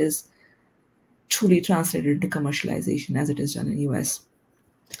say that is truly translated into commercialization as it is done in the US.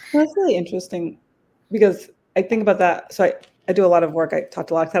 Well, that's really interesting, because I think about that. So I do a lot of work. I talk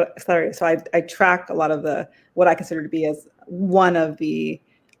to a lot of accelerators. So I track a lot of what I consider to be as one of the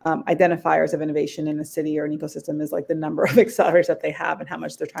identifiers of innovation in a city or an ecosystem is like the number of accelerators that they have and how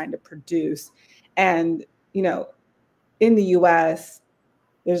much they're trying to produce. And, in the US,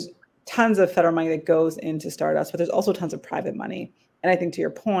 there's tons of federal money that goes into startups, but there's also tons of private money. And I think to your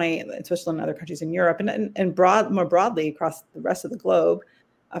point, especially in other countries in Europe and more broadly across the rest of the globe,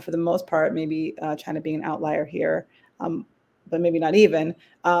 for the most part, maybe China being an outlier here, but maybe not even.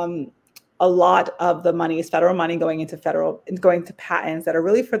 A lot of the money is federal money going to patents that are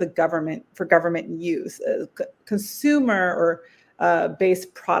really for the government, for government use. Consumer or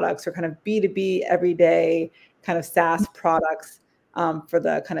based products or kind of B2B everyday kind of SaaS products for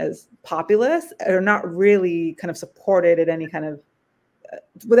the kind of populace are not really kind of supported at any kind of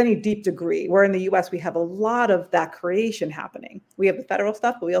with any deep degree. Where in the US, we have a lot of that creation happening. We have the federal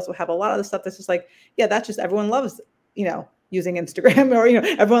stuff, but we also have a lot of the stuff that's just like, yeah, that's just everyone loves, using Instagram, or,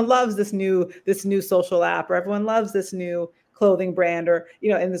 everyone loves this new social app, or everyone loves this new clothing brand, or,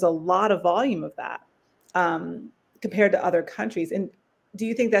 and there's a lot of volume of that compared to other countries. And do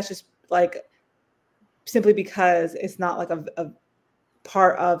you think that's just like simply because it's not like a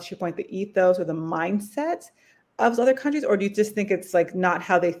part of, to your point, the ethos or the mindset of other countries, or do you just think it's like not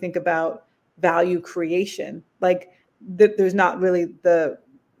how they think about value creation? Like there's not really it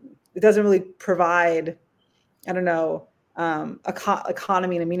doesn't really provide, I don't know,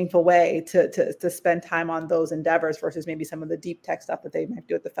 economy in a meaningful way to spend time on those endeavors versus maybe some of the deep tech stuff that they might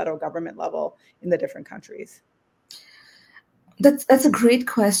do at the federal government level in the different countries. That's a great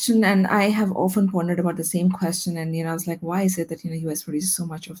question, and I have often wondered about the same question. And I was like, why is it that US produces so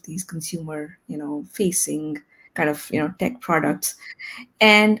much of these consumer facing kind of tech products?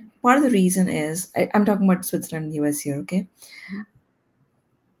 And part of the reason is I'm talking about Switzerland and US here, okay? Mm-hmm.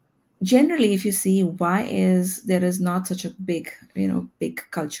 Generally, if you see why there is not such a big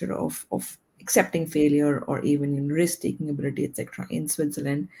culture of accepting failure or even in risk taking ability, etc. in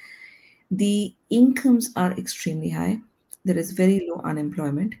Switzerland, the incomes are extremely high. There is very low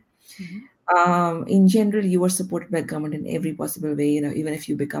unemployment. Mm-hmm. In general, you are supported by government in every possible way, even if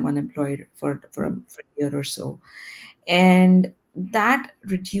you become unemployed for a year or so. And that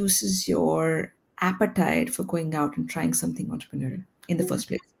reduces your appetite for going out and trying something entrepreneurial in the first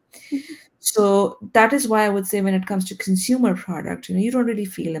place. Mm-hmm. So that is why I would say when it comes to consumer product, you don't really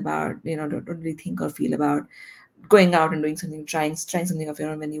feel about, don't really think or feel about going out and doing something, trying something of your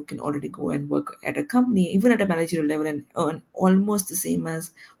own when you can already go and work at a company, even at a managerial level, and earn almost the same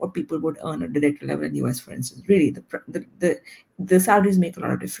as what people would earn at director level in US, for instance. Really, the salaries make a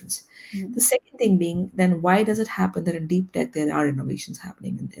lot of difference. Mm-hmm. The second thing being, then why does it happen that in deep tech there are innovations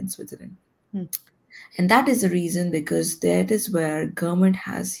happening in Switzerland? Mm-hmm. And that is the reason, because that is where government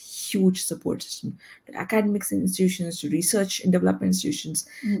has huge support system to academics institutions, to research and development institutions.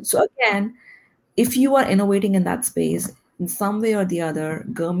 Mm-hmm. So again, if you are innovating in that space, in some way or the other,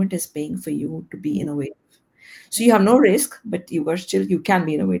 government is paying for you to be innovative. So you have no risk, but you can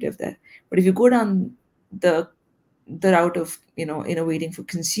be innovative there. But if you go down the route of innovating for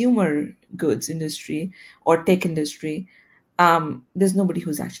consumer goods industry or tech industry, there's nobody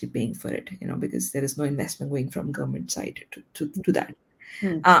who's actually paying for it, because there is no investment going from government side to that.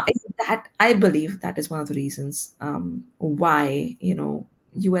 I believe that is one of the reasons why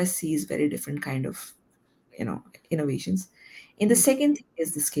US sees very different kind of innovations. And the second thing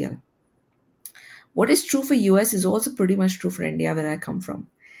is the scale. What is true for US is also pretty much true for India, where I come from.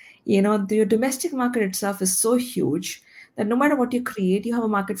 Your domestic market itself is so huge that no matter what you create, you have a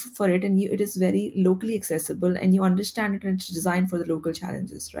market for it, and it is very locally accessible, and you understand it, and it's designed for the local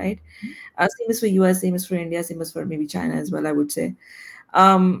challenges, right? Same as for US, same as for India, same as for maybe China as well, I would say,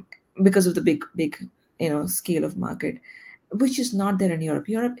 because of the big scale of market, which is not there in Europe.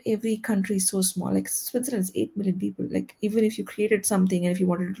 Europe, every country is so small. Like Switzerland is 8 million people. Like even if you created something and if you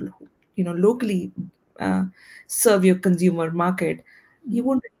wanted to, locally serve your consumer market, you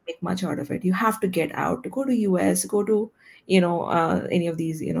won't make much out of it. You have to get out, to go to US, go to any of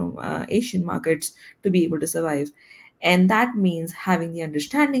these Asian markets to be able to survive. And that means having the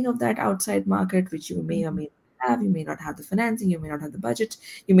understanding of that outside market, which you may or may not have. You may not have the financing, you may not have the budget,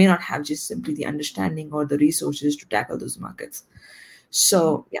 you may not have just simply the understanding or the resources to tackle those markets.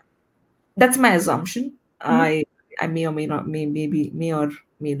 So yeah, that's my assumption. I may or may not may not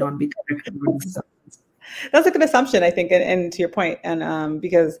be correct. That's a good assumption, I think, and to your point, and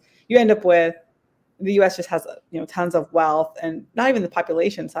because you end up with the U.S. just has tons of wealth, and not even the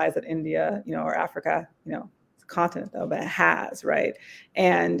population size that India, or Africa, it's a continent though, but it has, right?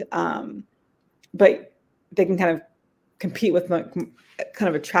 And but they can kind of compete with kind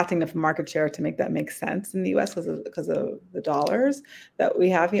of attracting enough market share to make that make sense in the U.S. because of the dollars that we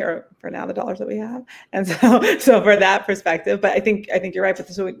have here, or for now the dollars that we have, and so for that perspective. But I think you're right. But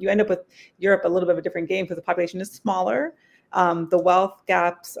so you end up with Europe a little bit of a different game because the population is smaller, the wealth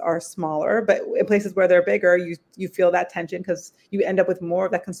gaps are smaller, but in places where they're bigger, you feel that tension because you end up with more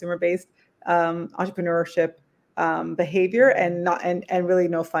of that consumer-based entrepreneurship behavior and really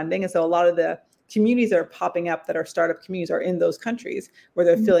no funding. And so a lot of the communities that are popping up that are startup communities are in those countries where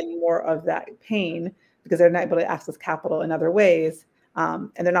they're feeling more of that pain because they're not able to access capital in other ways.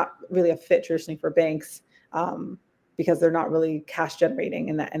 And they're not really a fit traditionally for banks because they're not really cash generating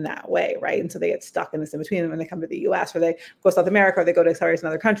in that way, right? And so they get stuck in this in between when they come to the US, or they go to South America, or they go to accelerators in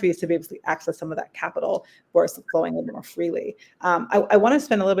other countries to be able to access some of that capital where it's flowing a little bit more freely. I want to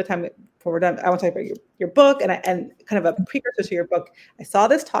spend a little bit of time before we're done. I want to talk about your book and kind of a precursor to your book. I saw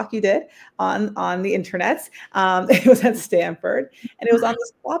this talk you did on the internet. It was at Stanford, and it was on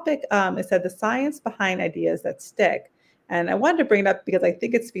this topic. It said the science behind ideas that stick. And I wanted to bring it up because I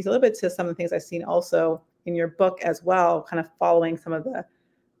think it speaks a little bit to some of the things I've seen also in your book as well, kind of following some of the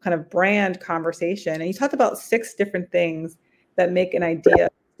kind of brand conversation. And you talked about 6 different things that make an idea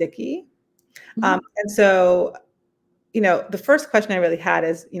sticky. And so, the first question I really had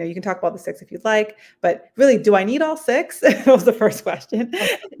is, you can talk about the 6 if you'd like, but really, do I need all 6? That was the first question.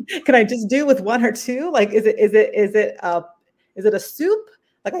 Can I just do with 1 or 2? Like, is it a soup?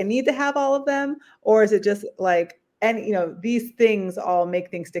 Like, I need to have all of them, or is it just like, and these things all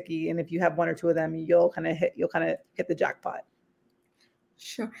make things sticky, and if you have 1 or 2 of them, you'll kind of hit the jackpot.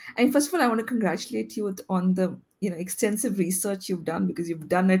 Sure. And first of all, I want to congratulate you on the extensive research you've done, because you've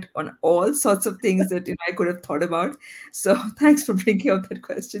done it on all sorts of things that I could have thought about. So thanks for bringing up that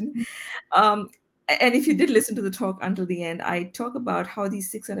question. And if you did listen to the talk until the end, I talk about how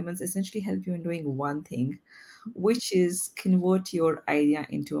these 6 elements essentially help you in doing one thing, which is convert your idea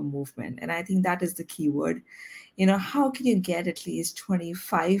into a movement. And I think that is the key word. How can you get at least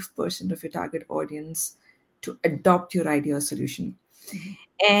 25% of your target audience to adopt your idea or solution?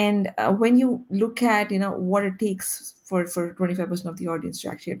 And when you look at what it takes for 25% of the audience to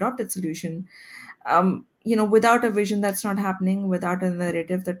actually adopt that solution, without a vision, that's not happening. Without a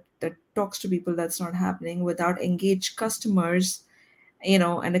narrative that talks to people, that's not happening. Without engaged customers,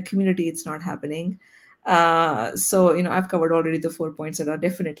 and a community, it's not happening. So I've covered already the 4 points that are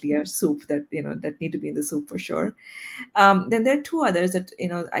definitely a soup that that need to be in the soup for sure. Then there are 2 others that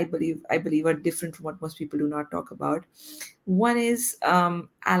I believe are different from what most people do not talk about. One is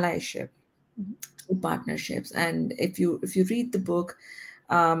allyship, partnerships, and if you read the book,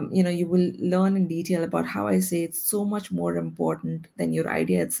 you will learn in detail about how I say it's so much more important than your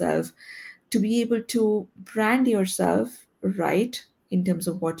idea itself to be able to brand yourself right in terms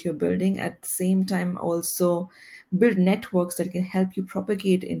of what you're building. At the same time, also build networks that can help you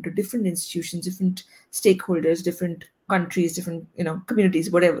propagate into different institutions, different stakeholders, different countries, different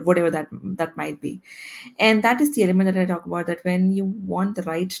communities, whatever that might be. And that is the element that I talk about, that when you want the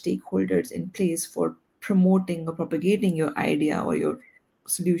right stakeholders in place for promoting or propagating your idea or your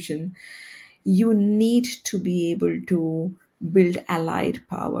solution, you need to be able to build allied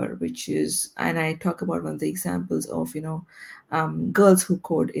power, which is, and I talk about one of the examples of, Girls Who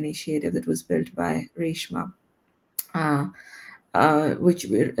Code initiative that was built by Reshma,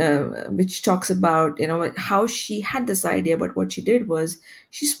 which talks about how she had this idea, but what she did was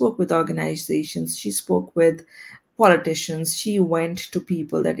she spoke with organizations, she spoke with politicians, she went to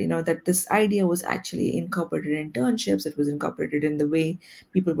people that that this idea was actually incorporated in internships, it was incorporated in the way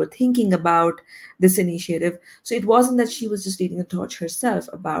people were thinking about this initiative. So it wasn't that she was just leading the torch herself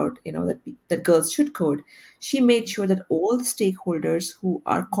about that girls should code. She made sure that all the stakeholders who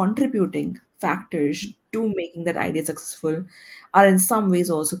are contributing factors to making that idea successful are in some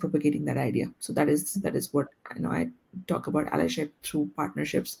ways also propagating that idea. So that is what I talk about allyship through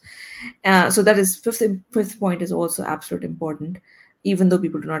partnerships. So that is fifth point is also absolutely important, even though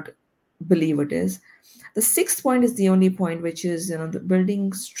people do not believe it is. The 6th point is the only point, which is the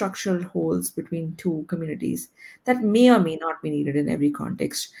building structural holes between 2 communities that may or may not be needed in every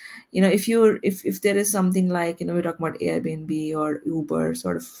context. If there is something like we're talking about Airbnb or Uber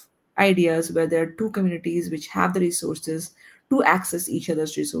sort of ideas where there are 2 communities which have the resources to access each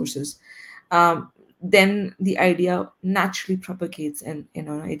other's resources, then the idea naturally propagates, and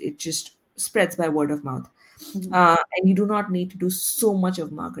it just spreads by word of mouth. And you do not need to do so much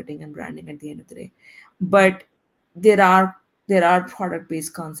of marketing and branding at the end of the day. But there are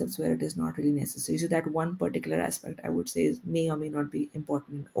product-based concepts where it is not really necessary. So that one particular aspect, I would say, may or may not be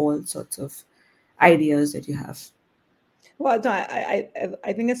important in all sorts of ideas that you have. Well, no,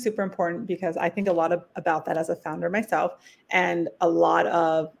 I think it's super important, because I think a lot about that as a founder myself, and a lot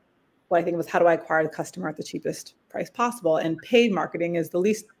of what I think was, how do I acquire the customer at the cheapest price possible? And paid marketing is the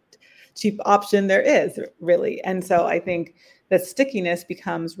least cheap option there is, really. And so I think that stickiness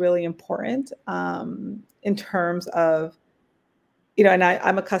becomes really important in terms of, and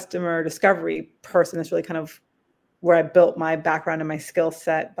I'm a customer discovery person. That's really kind of where I built my background and my skill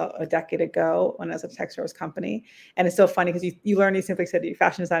set about a decade ago when I was at a tech service company. And it's so funny because you learn these things, like I said, you're a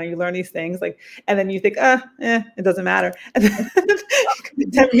fashion designer, you learn these things, like, and then you think, it doesn't matter. And then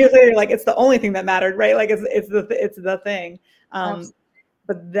 10 years later, you're like, it's the only thing that mattered, right? Like it's the thing.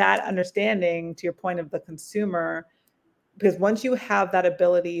 But that understanding, to your point of the consumer, because once you have that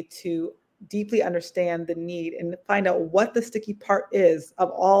ability to deeply understand the need and find out what the sticky part is of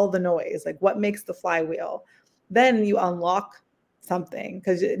all the noise, like what makes the flywheel, then you unlock something,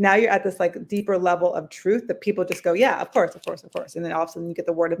 because now you're at this like deeper level of truth that people just go, yeah, of course, of course, of course. And then all of a sudden you get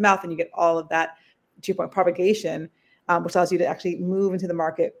the word of mouth and you get all of that, to your point, propagation, which allows you to actually move into the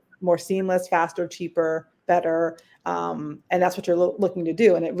market more seamless, faster, cheaper, better. And that's what you're looking to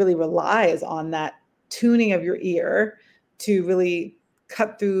do. And it really relies on that tuning of your ear to really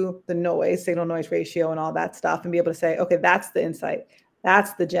cut through the noise, signal noise ratio and all that stuff, and be able to say, okay, that's the insight.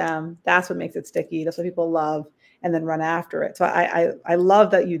 That's the gem. That's what makes it sticky. That's what people love, and then run after it. So I love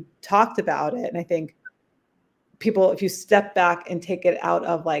that you talked about it. And I think people, if you step back and take it out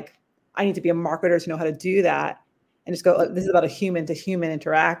of like, I need to be a marketer to know how to do that, and just go, this is about a human to human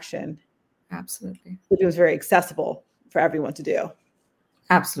interaction. Absolutely. It was very accessible for everyone to do.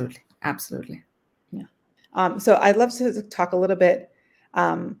 Absolutely. Absolutely. Yeah. So I'd love to talk a little bit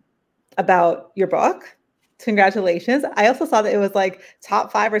about your book. Congratulations. I also saw that it was like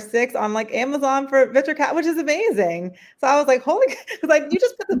top 5 or 6 on like Amazon for venture cap, which is amazing. So I was like, holy, because like you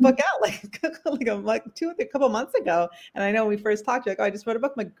just put the book out like a couple months ago. And I know when we first talked, you're like, oh, I just wrote a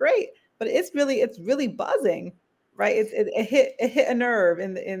book. I'm like, great. But it's really buzzing, right? It hit a nerve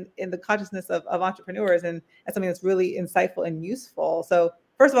in the consciousness of entrepreneurs, and that's something that's really insightful and useful. So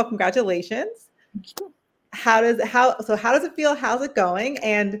first of all, congratulations. How does it feel? How's it going?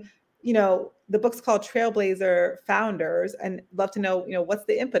 And the book's called Trailblazer Founders, and love to know, what's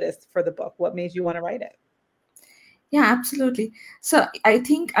the impetus for the book? What made you want to write it? Yeah, absolutely. So I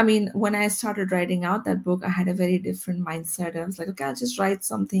think, when I started writing out that book, I had a very different mindset. I was like, okay, I'll just write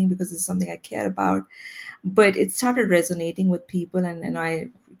something because it's something I care about. But it started resonating with people, and I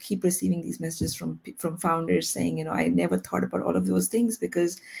keep receiving these messages from founders saying, I never thought about all of those things,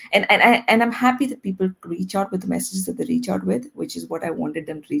 because and I'm happy that people reach out with the messages that they reach out with, which is what I wanted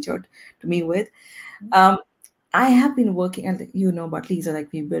them to reach out to me with. I have been working, and about Lisa,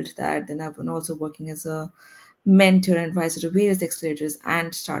 like we built that. Then I've been also working as a mentor and advisor to various accelerators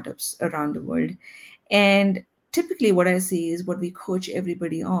and startups around the world. And typically what I see is, what we coach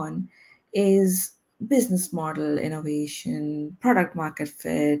everybody on is business model innovation, product market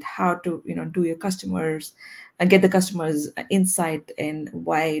fit, how to do your customers and get the customers insight, and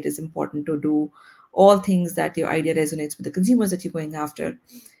why it is important to do all things that your idea resonates with the consumers that you're going after.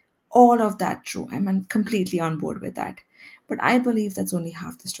 All of that true. I'm completely on board with that. But I believe that's only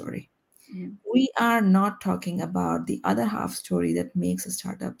half the story. Mm-hmm. We are not talking about the other half story that makes a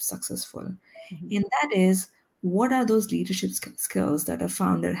startup successful. Mm-hmm. And that is, what are those leadership skills that a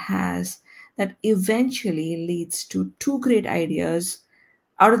founder has that eventually leads to two great ideas.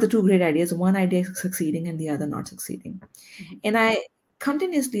 Out of the two great ideas, one idea is succeeding and the other not succeeding. Mm-hmm. And I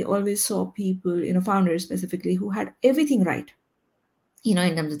continuously always saw people, founders specifically, who had everything right. In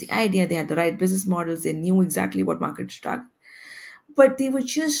terms of the idea, they had the right business models, they knew exactly what market to target, but they were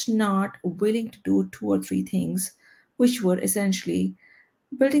just not willing to do 2 or 3 things, which were essentially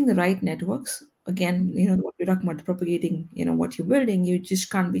building the right networks. Again, what we're talking about, propagating, what you're building. You just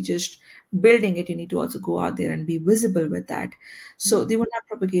can't be just building it. You need to also go out there and be visible with that. So they were not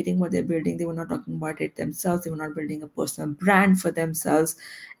propagating what they're building. They were not talking about it themselves. They were not building a personal brand for themselves.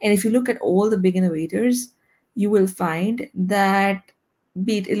 And if you look at all the big innovators, you will find that,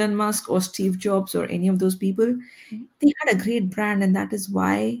 be it Elon Musk or Steve Jobs or any of those people, they had a great brand, and that is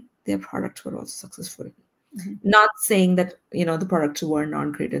why their products were also successful. Mm-hmm. Not saying that the products were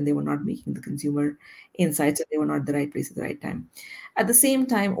not great and they were not making the consumer insights, and they were not the right place at the right time. At the same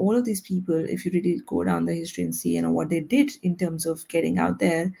time, all of these people, if you really go down the history and see what they did in terms of getting out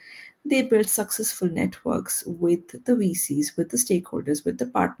there, they built successful networks with the VCs, with the stakeholders, with the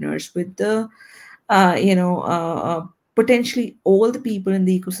partners, with the potentially all the people in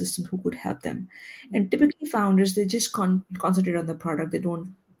the ecosystem who could help them. And typically founders, they just concentrate on the product. They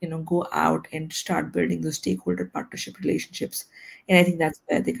don't go out and start building those stakeholder partnership relationships. And I think that's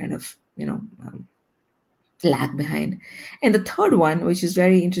where they kind of lag behind. And the third one, which is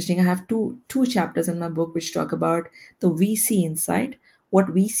very interesting, I have two chapters in my book which talk about the VC insight, what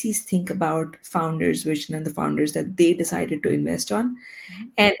VCs think about founders' vision and the founders that they decided to invest on.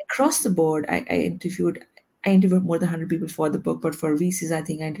 And across the board, I interviewed more than 100 people for the book, but for VCs, I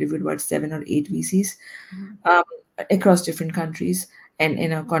think I interviewed about 7 or 8 VCs across different countries and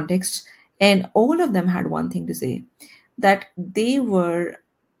in a context. And all of them had one thing to say, that they were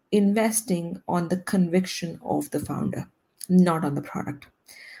investing on the conviction of the founder, not on the product.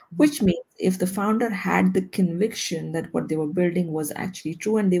 Which means if the founder had the conviction that what they were building was actually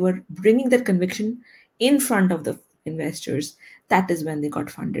true and they were bringing that conviction in front of the investors, that is when they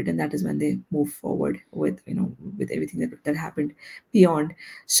got funded, and that is when they moved forward with, with everything that happened beyond.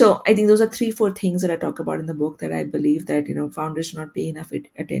 So I think those are 3-4 things that I talk about in the book that I believe that founders should not pay enough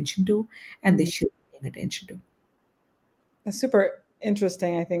attention to, and they should be paying attention to. That's super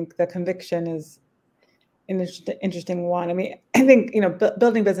interesting. I think the conviction is an interesting one. I mean, I think,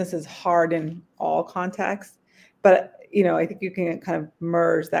 building business is hard in all contexts, but, I think you can kind of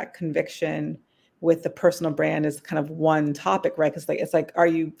merge that conviction with the personal brand as kind of one topic, right? Because it's like, are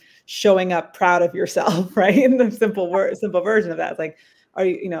you showing up proud of yourself, right? In the simple version of that, it's like, are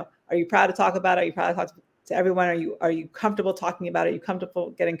you proud to talk about it? Are you proud to talk to everyone? Are you comfortable talking about it? Are you comfortable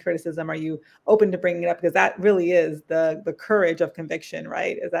getting criticism? Are you open to bringing it up? Because that really is the courage of conviction,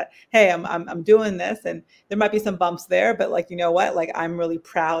 right? Is that, hey, I'm doing this, and there might be some bumps there, but like, you know what, like, I'm really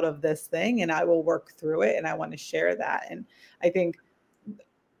proud of this thing and I will work through it and I want to share that. And I think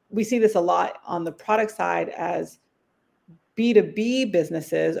we see this a lot on the product side as B2B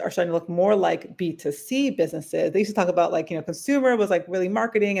businesses are starting to look more like B2C businesses. They used to talk about like, consumer was like really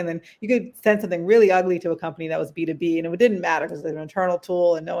marketing, and then you could send something really ugly to a company that was B2B and it didn't matter because it's an internal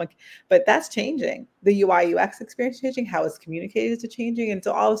tool and no one, but that's changing. The UI UX experience is changing, how it's communicated is changing. And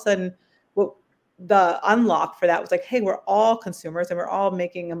so all of a sudden, what the unlock for that was like, hey, we're all consumers and we're all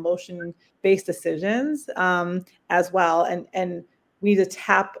making emotion-based decisions as well. And we need to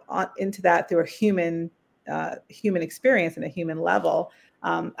tap into that through a human experience and a human level.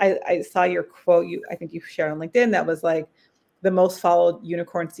 I saw your quote, I think you shared on LinkedIn, that was like, the most followed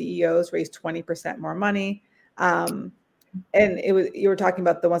unicorn CEOs raised 20% more money. And you were talking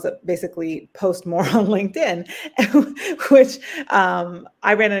about the ones that basically post more on LinkedIn, which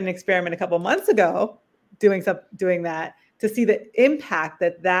I ran an experiment a couple of months ago doing that to see the impact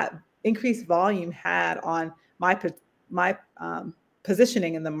that increased volume had on my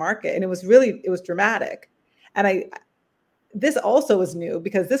positioning in the market. And it was dramatic. And this also was new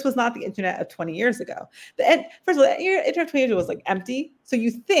because this was not the internet of 20 years ago. First of all, the internet of 20 years ago was like empty. So you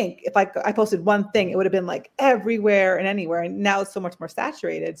think if I posted one thing, it would have been like everywhere and anywhere. And now it's so much more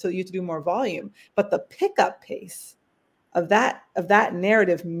saturated. So you have to do more volume. But the pickup pace of that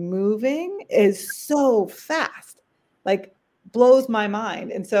narrative moving is so fast, like blows my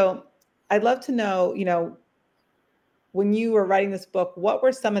mind. And so I'd love to know, when you were writing this book, what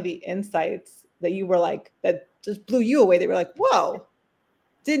were some of the insights that you were like, that just blew you away? They were like, whoa,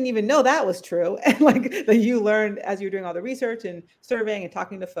 didn't even know that was true. And like that you learned as you were doing all the research and surveying and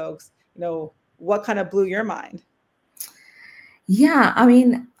talking to folks, what kind of blew your mind? Yeah, I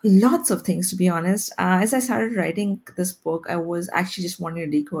mean, lots of things, to be honest. As I started writing this book, I was actually just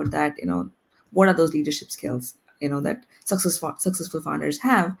wanting to decode that, what are those leadership skills, that successful founders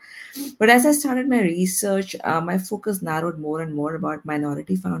have. But as I started my research, my focus narrowed more and more about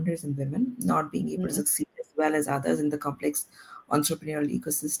minority founders and women not being able to succeed as well as others in the complex entrepreneurial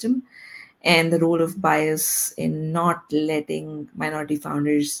ecosystem, and the role of bias in not letting minority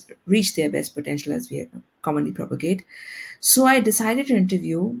founders reach their best potential, as we commonly propagate. So I decided to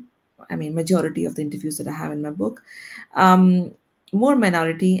interview, majority of the interviews that I have in my book, more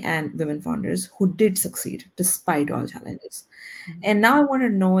minority and women founders who did succeed despite all challenges. And now I want to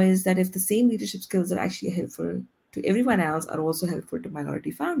know is that if the same leadership skills are actually helpful to everyone else are also helpful to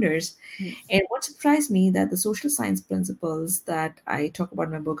minority founders. And what surprised me that the social science principles that I talk about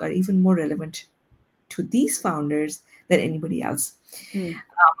in my book are even more relevant to these founders than anybody else.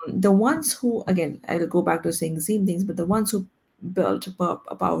 The ones who, again, I will go back to saying the same things, but the ones who built a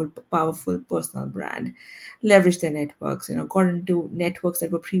powerful personal brand, leveraged their networks, got into networks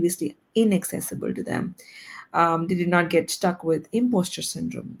that were previously inaccessible to them. They did not get stuck with imposter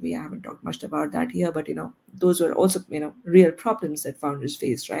syndrome. We haven't talked much about that here, but those were also real problems that founders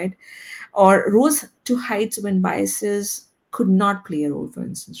faced, right? Or rose to heights when biases could not play a role, for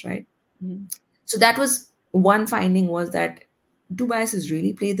instance, right? So that was one finding, was that do biases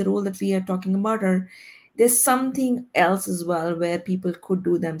really play the role that we are talking about, or there's something else as well where people could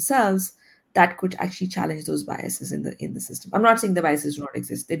do themselves that could actually challenge those biases in the system. I'm not saying the biases do not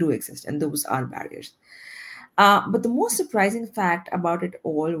exist; they do exist, and those are barriers. But the most surprising fact about it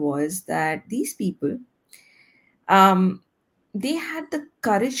all was that these people, they had the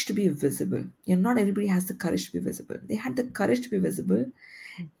courage to be visible. Not everybody has the courage to be visible. They had the courage to be visible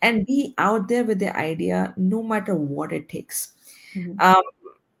and be out there with their idea, no matter what it takes.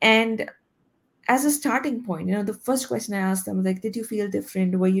 And as a starting point, the first question I asked them was like, did you feel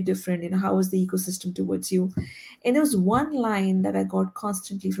different? Were you different? How was the ecosystem towards you? And there was one line that I got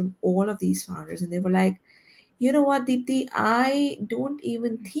constantly from all of these founders, and they were like, you know what, Deepti, I don't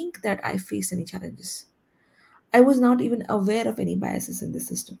even think that I faced any challenges. I was not even aware of any biases in the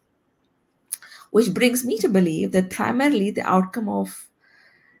system, which brings me to believe that primarily the outcome of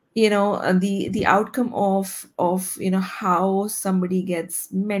the outcome of how somebody gets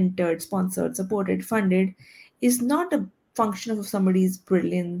mentored, sponsored, supported, funded is not a function of somebody's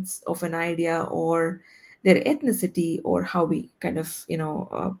brilliance of an idea or their ethnicity or how we kind of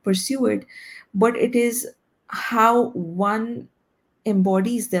pursue it, but it is how one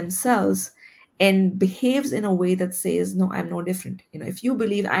embodies themselves and behaves in a way that says, no, I'm no different. If you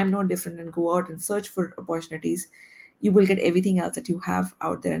believe I'm no different and go out and search for opportunities, you will get everything else that you have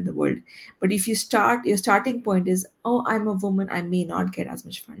out there in the world. But if your starting point is, oh, I'm a woman, I may not get as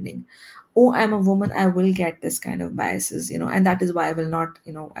much funding. Oh, I'm a woman, I will get this kind of biases, and that is why I will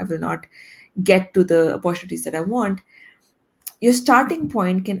not get to the opportunities that I want. Your starting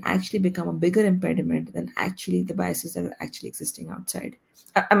point can actually become a bigger impediment than actually the biases that are actually existing outside.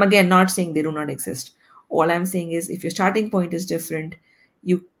 I'm again not saying they do not exist. All I'm saying is if your starting point is different,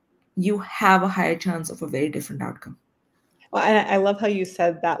 you you have a higher chance of a very different outcome. Well, and I love how you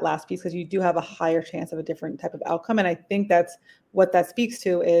said that last piece, because you do have a higher chance of a different type of outcome. And I think that's what that speaks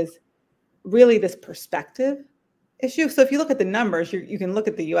to is really this perspective issue. So if you look at the numbers, you can look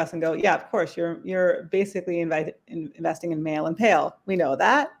at the US and go, yeah, of course, you're basically investing in male and pale. We know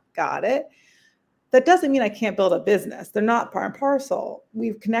that. Got it. That doesn't mean I can't build a business. They're not part and parcel.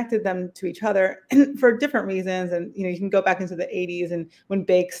 We've connected them to each other for different reasons. And you can go back into the 80s and when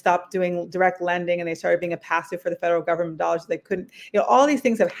Bake stopped doing direct lending and they started being a passive for the federal government dollars, they couldn't, all these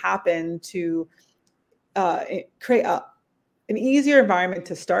things have happened to create an easier environment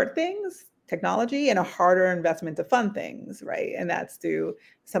to start things, technology, and a harder investment to fund things, right? And that's through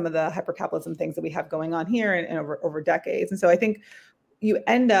some of the hypercapitalism things that we have going on here and over decades. And so I think you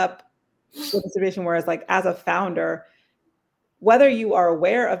end up with a situation where, like, as a founder, whether you are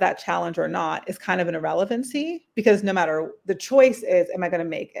aware of that challenge or not is kind of an irrelevancy, because no matter, the choice is, am I going to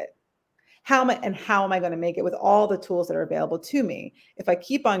make it? How am I going to make it with all the tools that are available to me? If I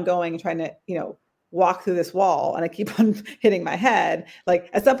keep on going and trying to, walk through this wall and I keep on hitting my head, like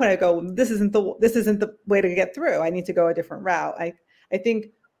at some point I go, this isn't the way to get through. I need to go a different route. I think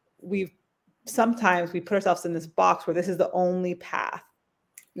sometimes we put ourselves in this box where this is the only path.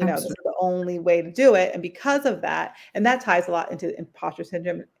 This is the only way to do it. And because of that, and that ties a lot into imposter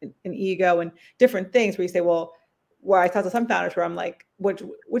syndrome and ego and different things where you say, well, where I talk to some founders where I'm like, which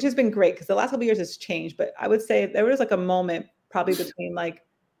has been great because the last couple of years has changed. But I would say there was like a moment probably between like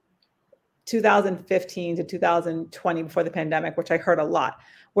 2015 to 2020 before the pandemic, which I heard a lot,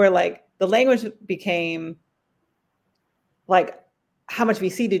 where like the language became like, how much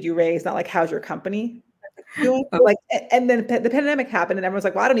VC did you raise? Not like, how's your company doing? Like, and then the pandemic happened and everyone's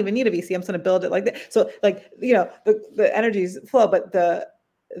like, well, I don't even need a VC. I'm just going to build it like that. So like, the energies flow, but the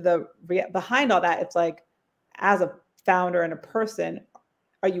behind all that, it's like, as a founder and a person,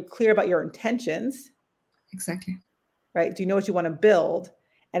 are you clear about your intentions? Exactly. Right? Do you know what you want to build?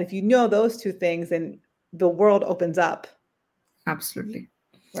 And if you know those two things, then the world opens up. Absolutely.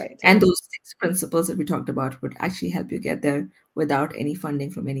 Right. And those 6 principles that we talked about would actually help you get there without any funding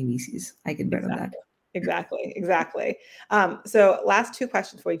from any VCs. I can bet on that. Exactly. So last 2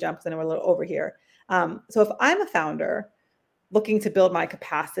 questions before we jump, because I know we're a little over here. So if I'm a founder looking to build my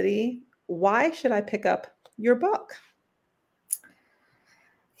capacity, why should I pick up your book?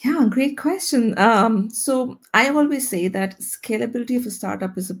 Yeah, great question. So I always say that scalability of a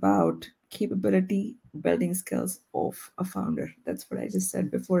startup is about capability building skills of a founder. That's what I just said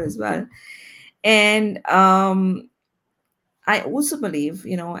before as well. And I also believe,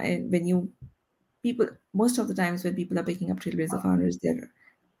 when people, most of the times when people are picking up trailblazers as founders, they're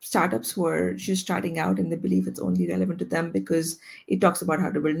startups who are just starting out and they believe it's only relevant to them because it talks about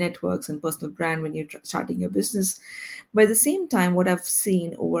how to build networks and personal brand when you're starting your business. But at the same time, what I've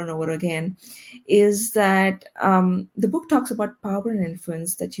seen over and over again is that the book talks about power and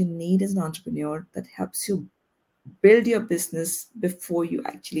influence that you need as an entrepreneur that helps you build your business before you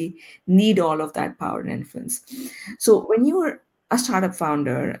actually need all of that power and influence. So when you're a startup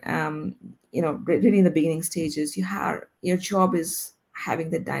founder, really in the beginning stages, your job is having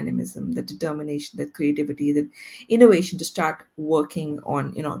the dynamism, the determination, the creativity, the innovation to start working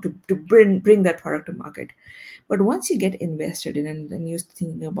on, to bring that product to market. But once you get invested in and you're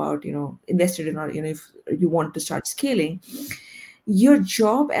thinking about, invested in, or, if you want to start scaling, your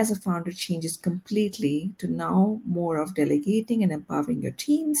job as a founder changes completely to now more of delegating and empowering your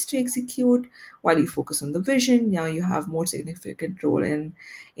teams to execute while you focus on the vision. Now you have more significant role in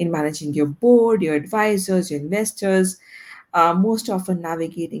managing your board, your advisors, your investors, most often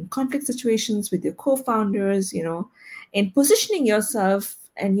navigating conflict situations with your co-founders, and positioning yourself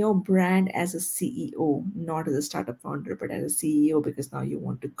and your brand as a CEO, not as a startup founder, but as a CEO, because now you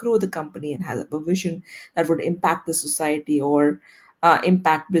want to grow the company and have a vision that would impact the society or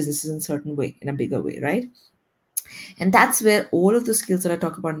impact businesses in a certain way, in a bigger way, right? And that's where all of the skills that I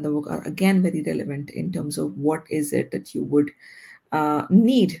talk about in the book are again very relevant in terms of what is it that you would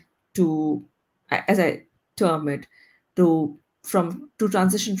need to, as I term it, to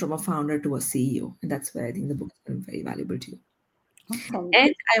transition from a founder to a CEO. And that's where I think the book is very valuable to you. Awesome.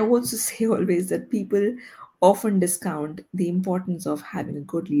 And I also say always that people often discount the importance of having a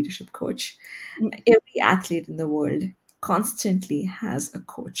good leadership coach. Every athlete in the world constantly has a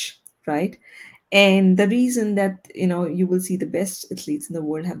coach, right? And the reason that you will see the best athletes in the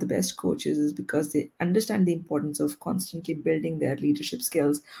world have the best coaches is because they understand the importance of constantly building their leadership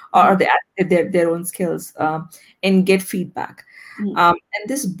skills or their own skills, and get feedback. Mhm. And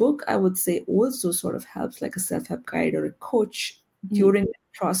this book, I would say, also sort of helps like a self-help guide or a coach Mhm. during the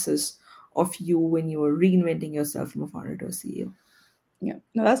process of you when you are reinventing yourself from a founder to a CEO. Yeah,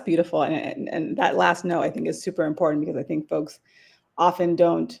 no, that's beautiful. And that last note I think is super important because I think folks often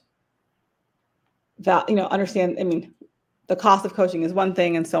don't understand. I mean, the cost of coaching is one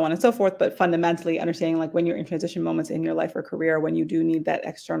thing and so on and so forth, but fundamentally understanding like when you're in transition moments in your life or career, when you do need that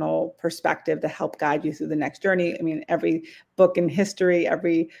external perspective to help guide you through the next journey. I mean, every book in history,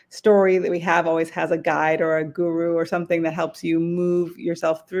 every story that we have always has a guide or a guru or something that helps you move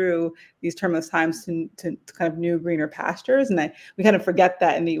yourself through these turbulent times to kind of new greener pastures. And we kind of forget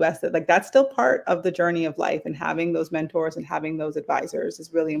that in the US, that like that's still part of the journey of life, and having those mentors and having those advisors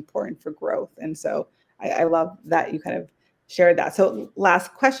is really important for growth. And so I love that you kind of shared that. So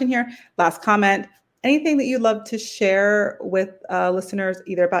last question here, last comment. Anything that you'd love to share with listeners,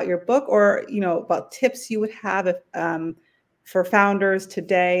 either about your book or about tips you would have for founders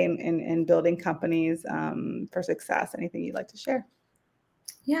today in building companies for success? Anything you'd like to share?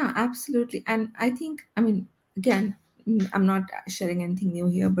 Yeah, absolutely. And I think, I mean, again, I'm not sharing anything new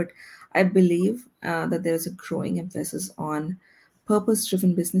here, but I believe that there's a growing emphasis on purpose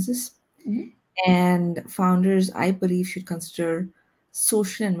driven businesses. Mhm. And founders, I believe, should consider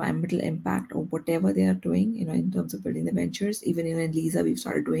social and environmental impact of whatever they are doing, in terms of building the ventures. Even in Lisa, we've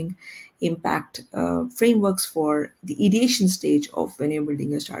started doing impact frameworks for the ideation stage of when you're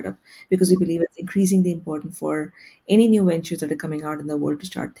building your startup, because we believe it's increasingly important for any new ventures that are coming out in the world to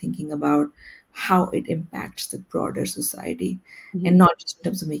start thinking about how it impacts the broader society and Mhm. not just in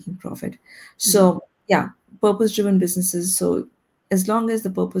terms of making profit. Mhm. So, yeah, purpose driven businesses. So, as long as the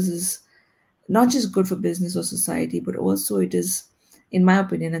purpose is not just good for business or society, but also it is, in my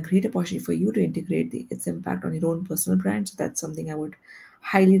opinion, a great opportunity for you to integrate its impact on your own personal brand. So that's something I would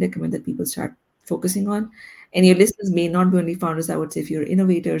highly recommend that people start focusing on. And your listeners may not be only founders. I would say if you're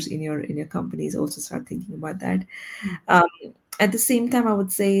innovators in your companies, also start thinking about that. Um, at the same time, I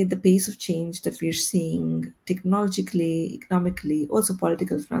would say the pace of change that we're seeing technologically, economically, also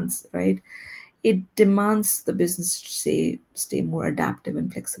political fronts, right? It demands the business to stay more adaptive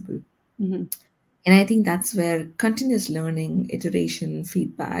and flexible. Mhm. And I think that's where continuous learning, iteration,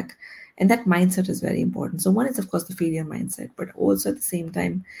 feedback, and that mindset is very important. So, one is, of course, the failure mindset, but also at the same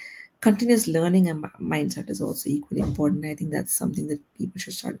time, continuous learning and mindset is also equally important. I think that's something that people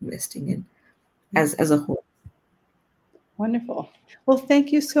should start investing in as a whole. Wonderful. Well,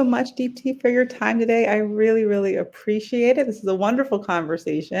 thank you so much, Deepti, for your time today. I really, really appreciate it. This is a wonderful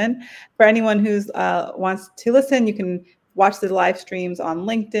conversation. For anyone who's wants to listen, you can watch the live streams on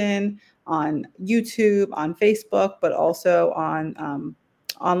LinkedIn, on YouTube, on Facebook, but also on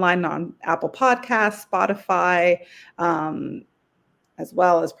online on Apple Podcasts, Spotify, um, as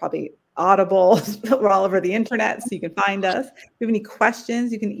well as probably Audible. We're all over the internet, so you can find us. If you have any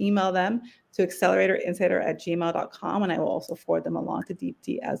questions, you can email them to acceleratorinsider@gmail.com, and I will also forward them along to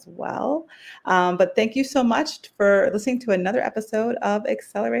Deepti as well. But thank you so much for listening to another episode of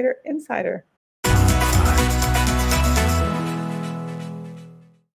Accelerator Insider.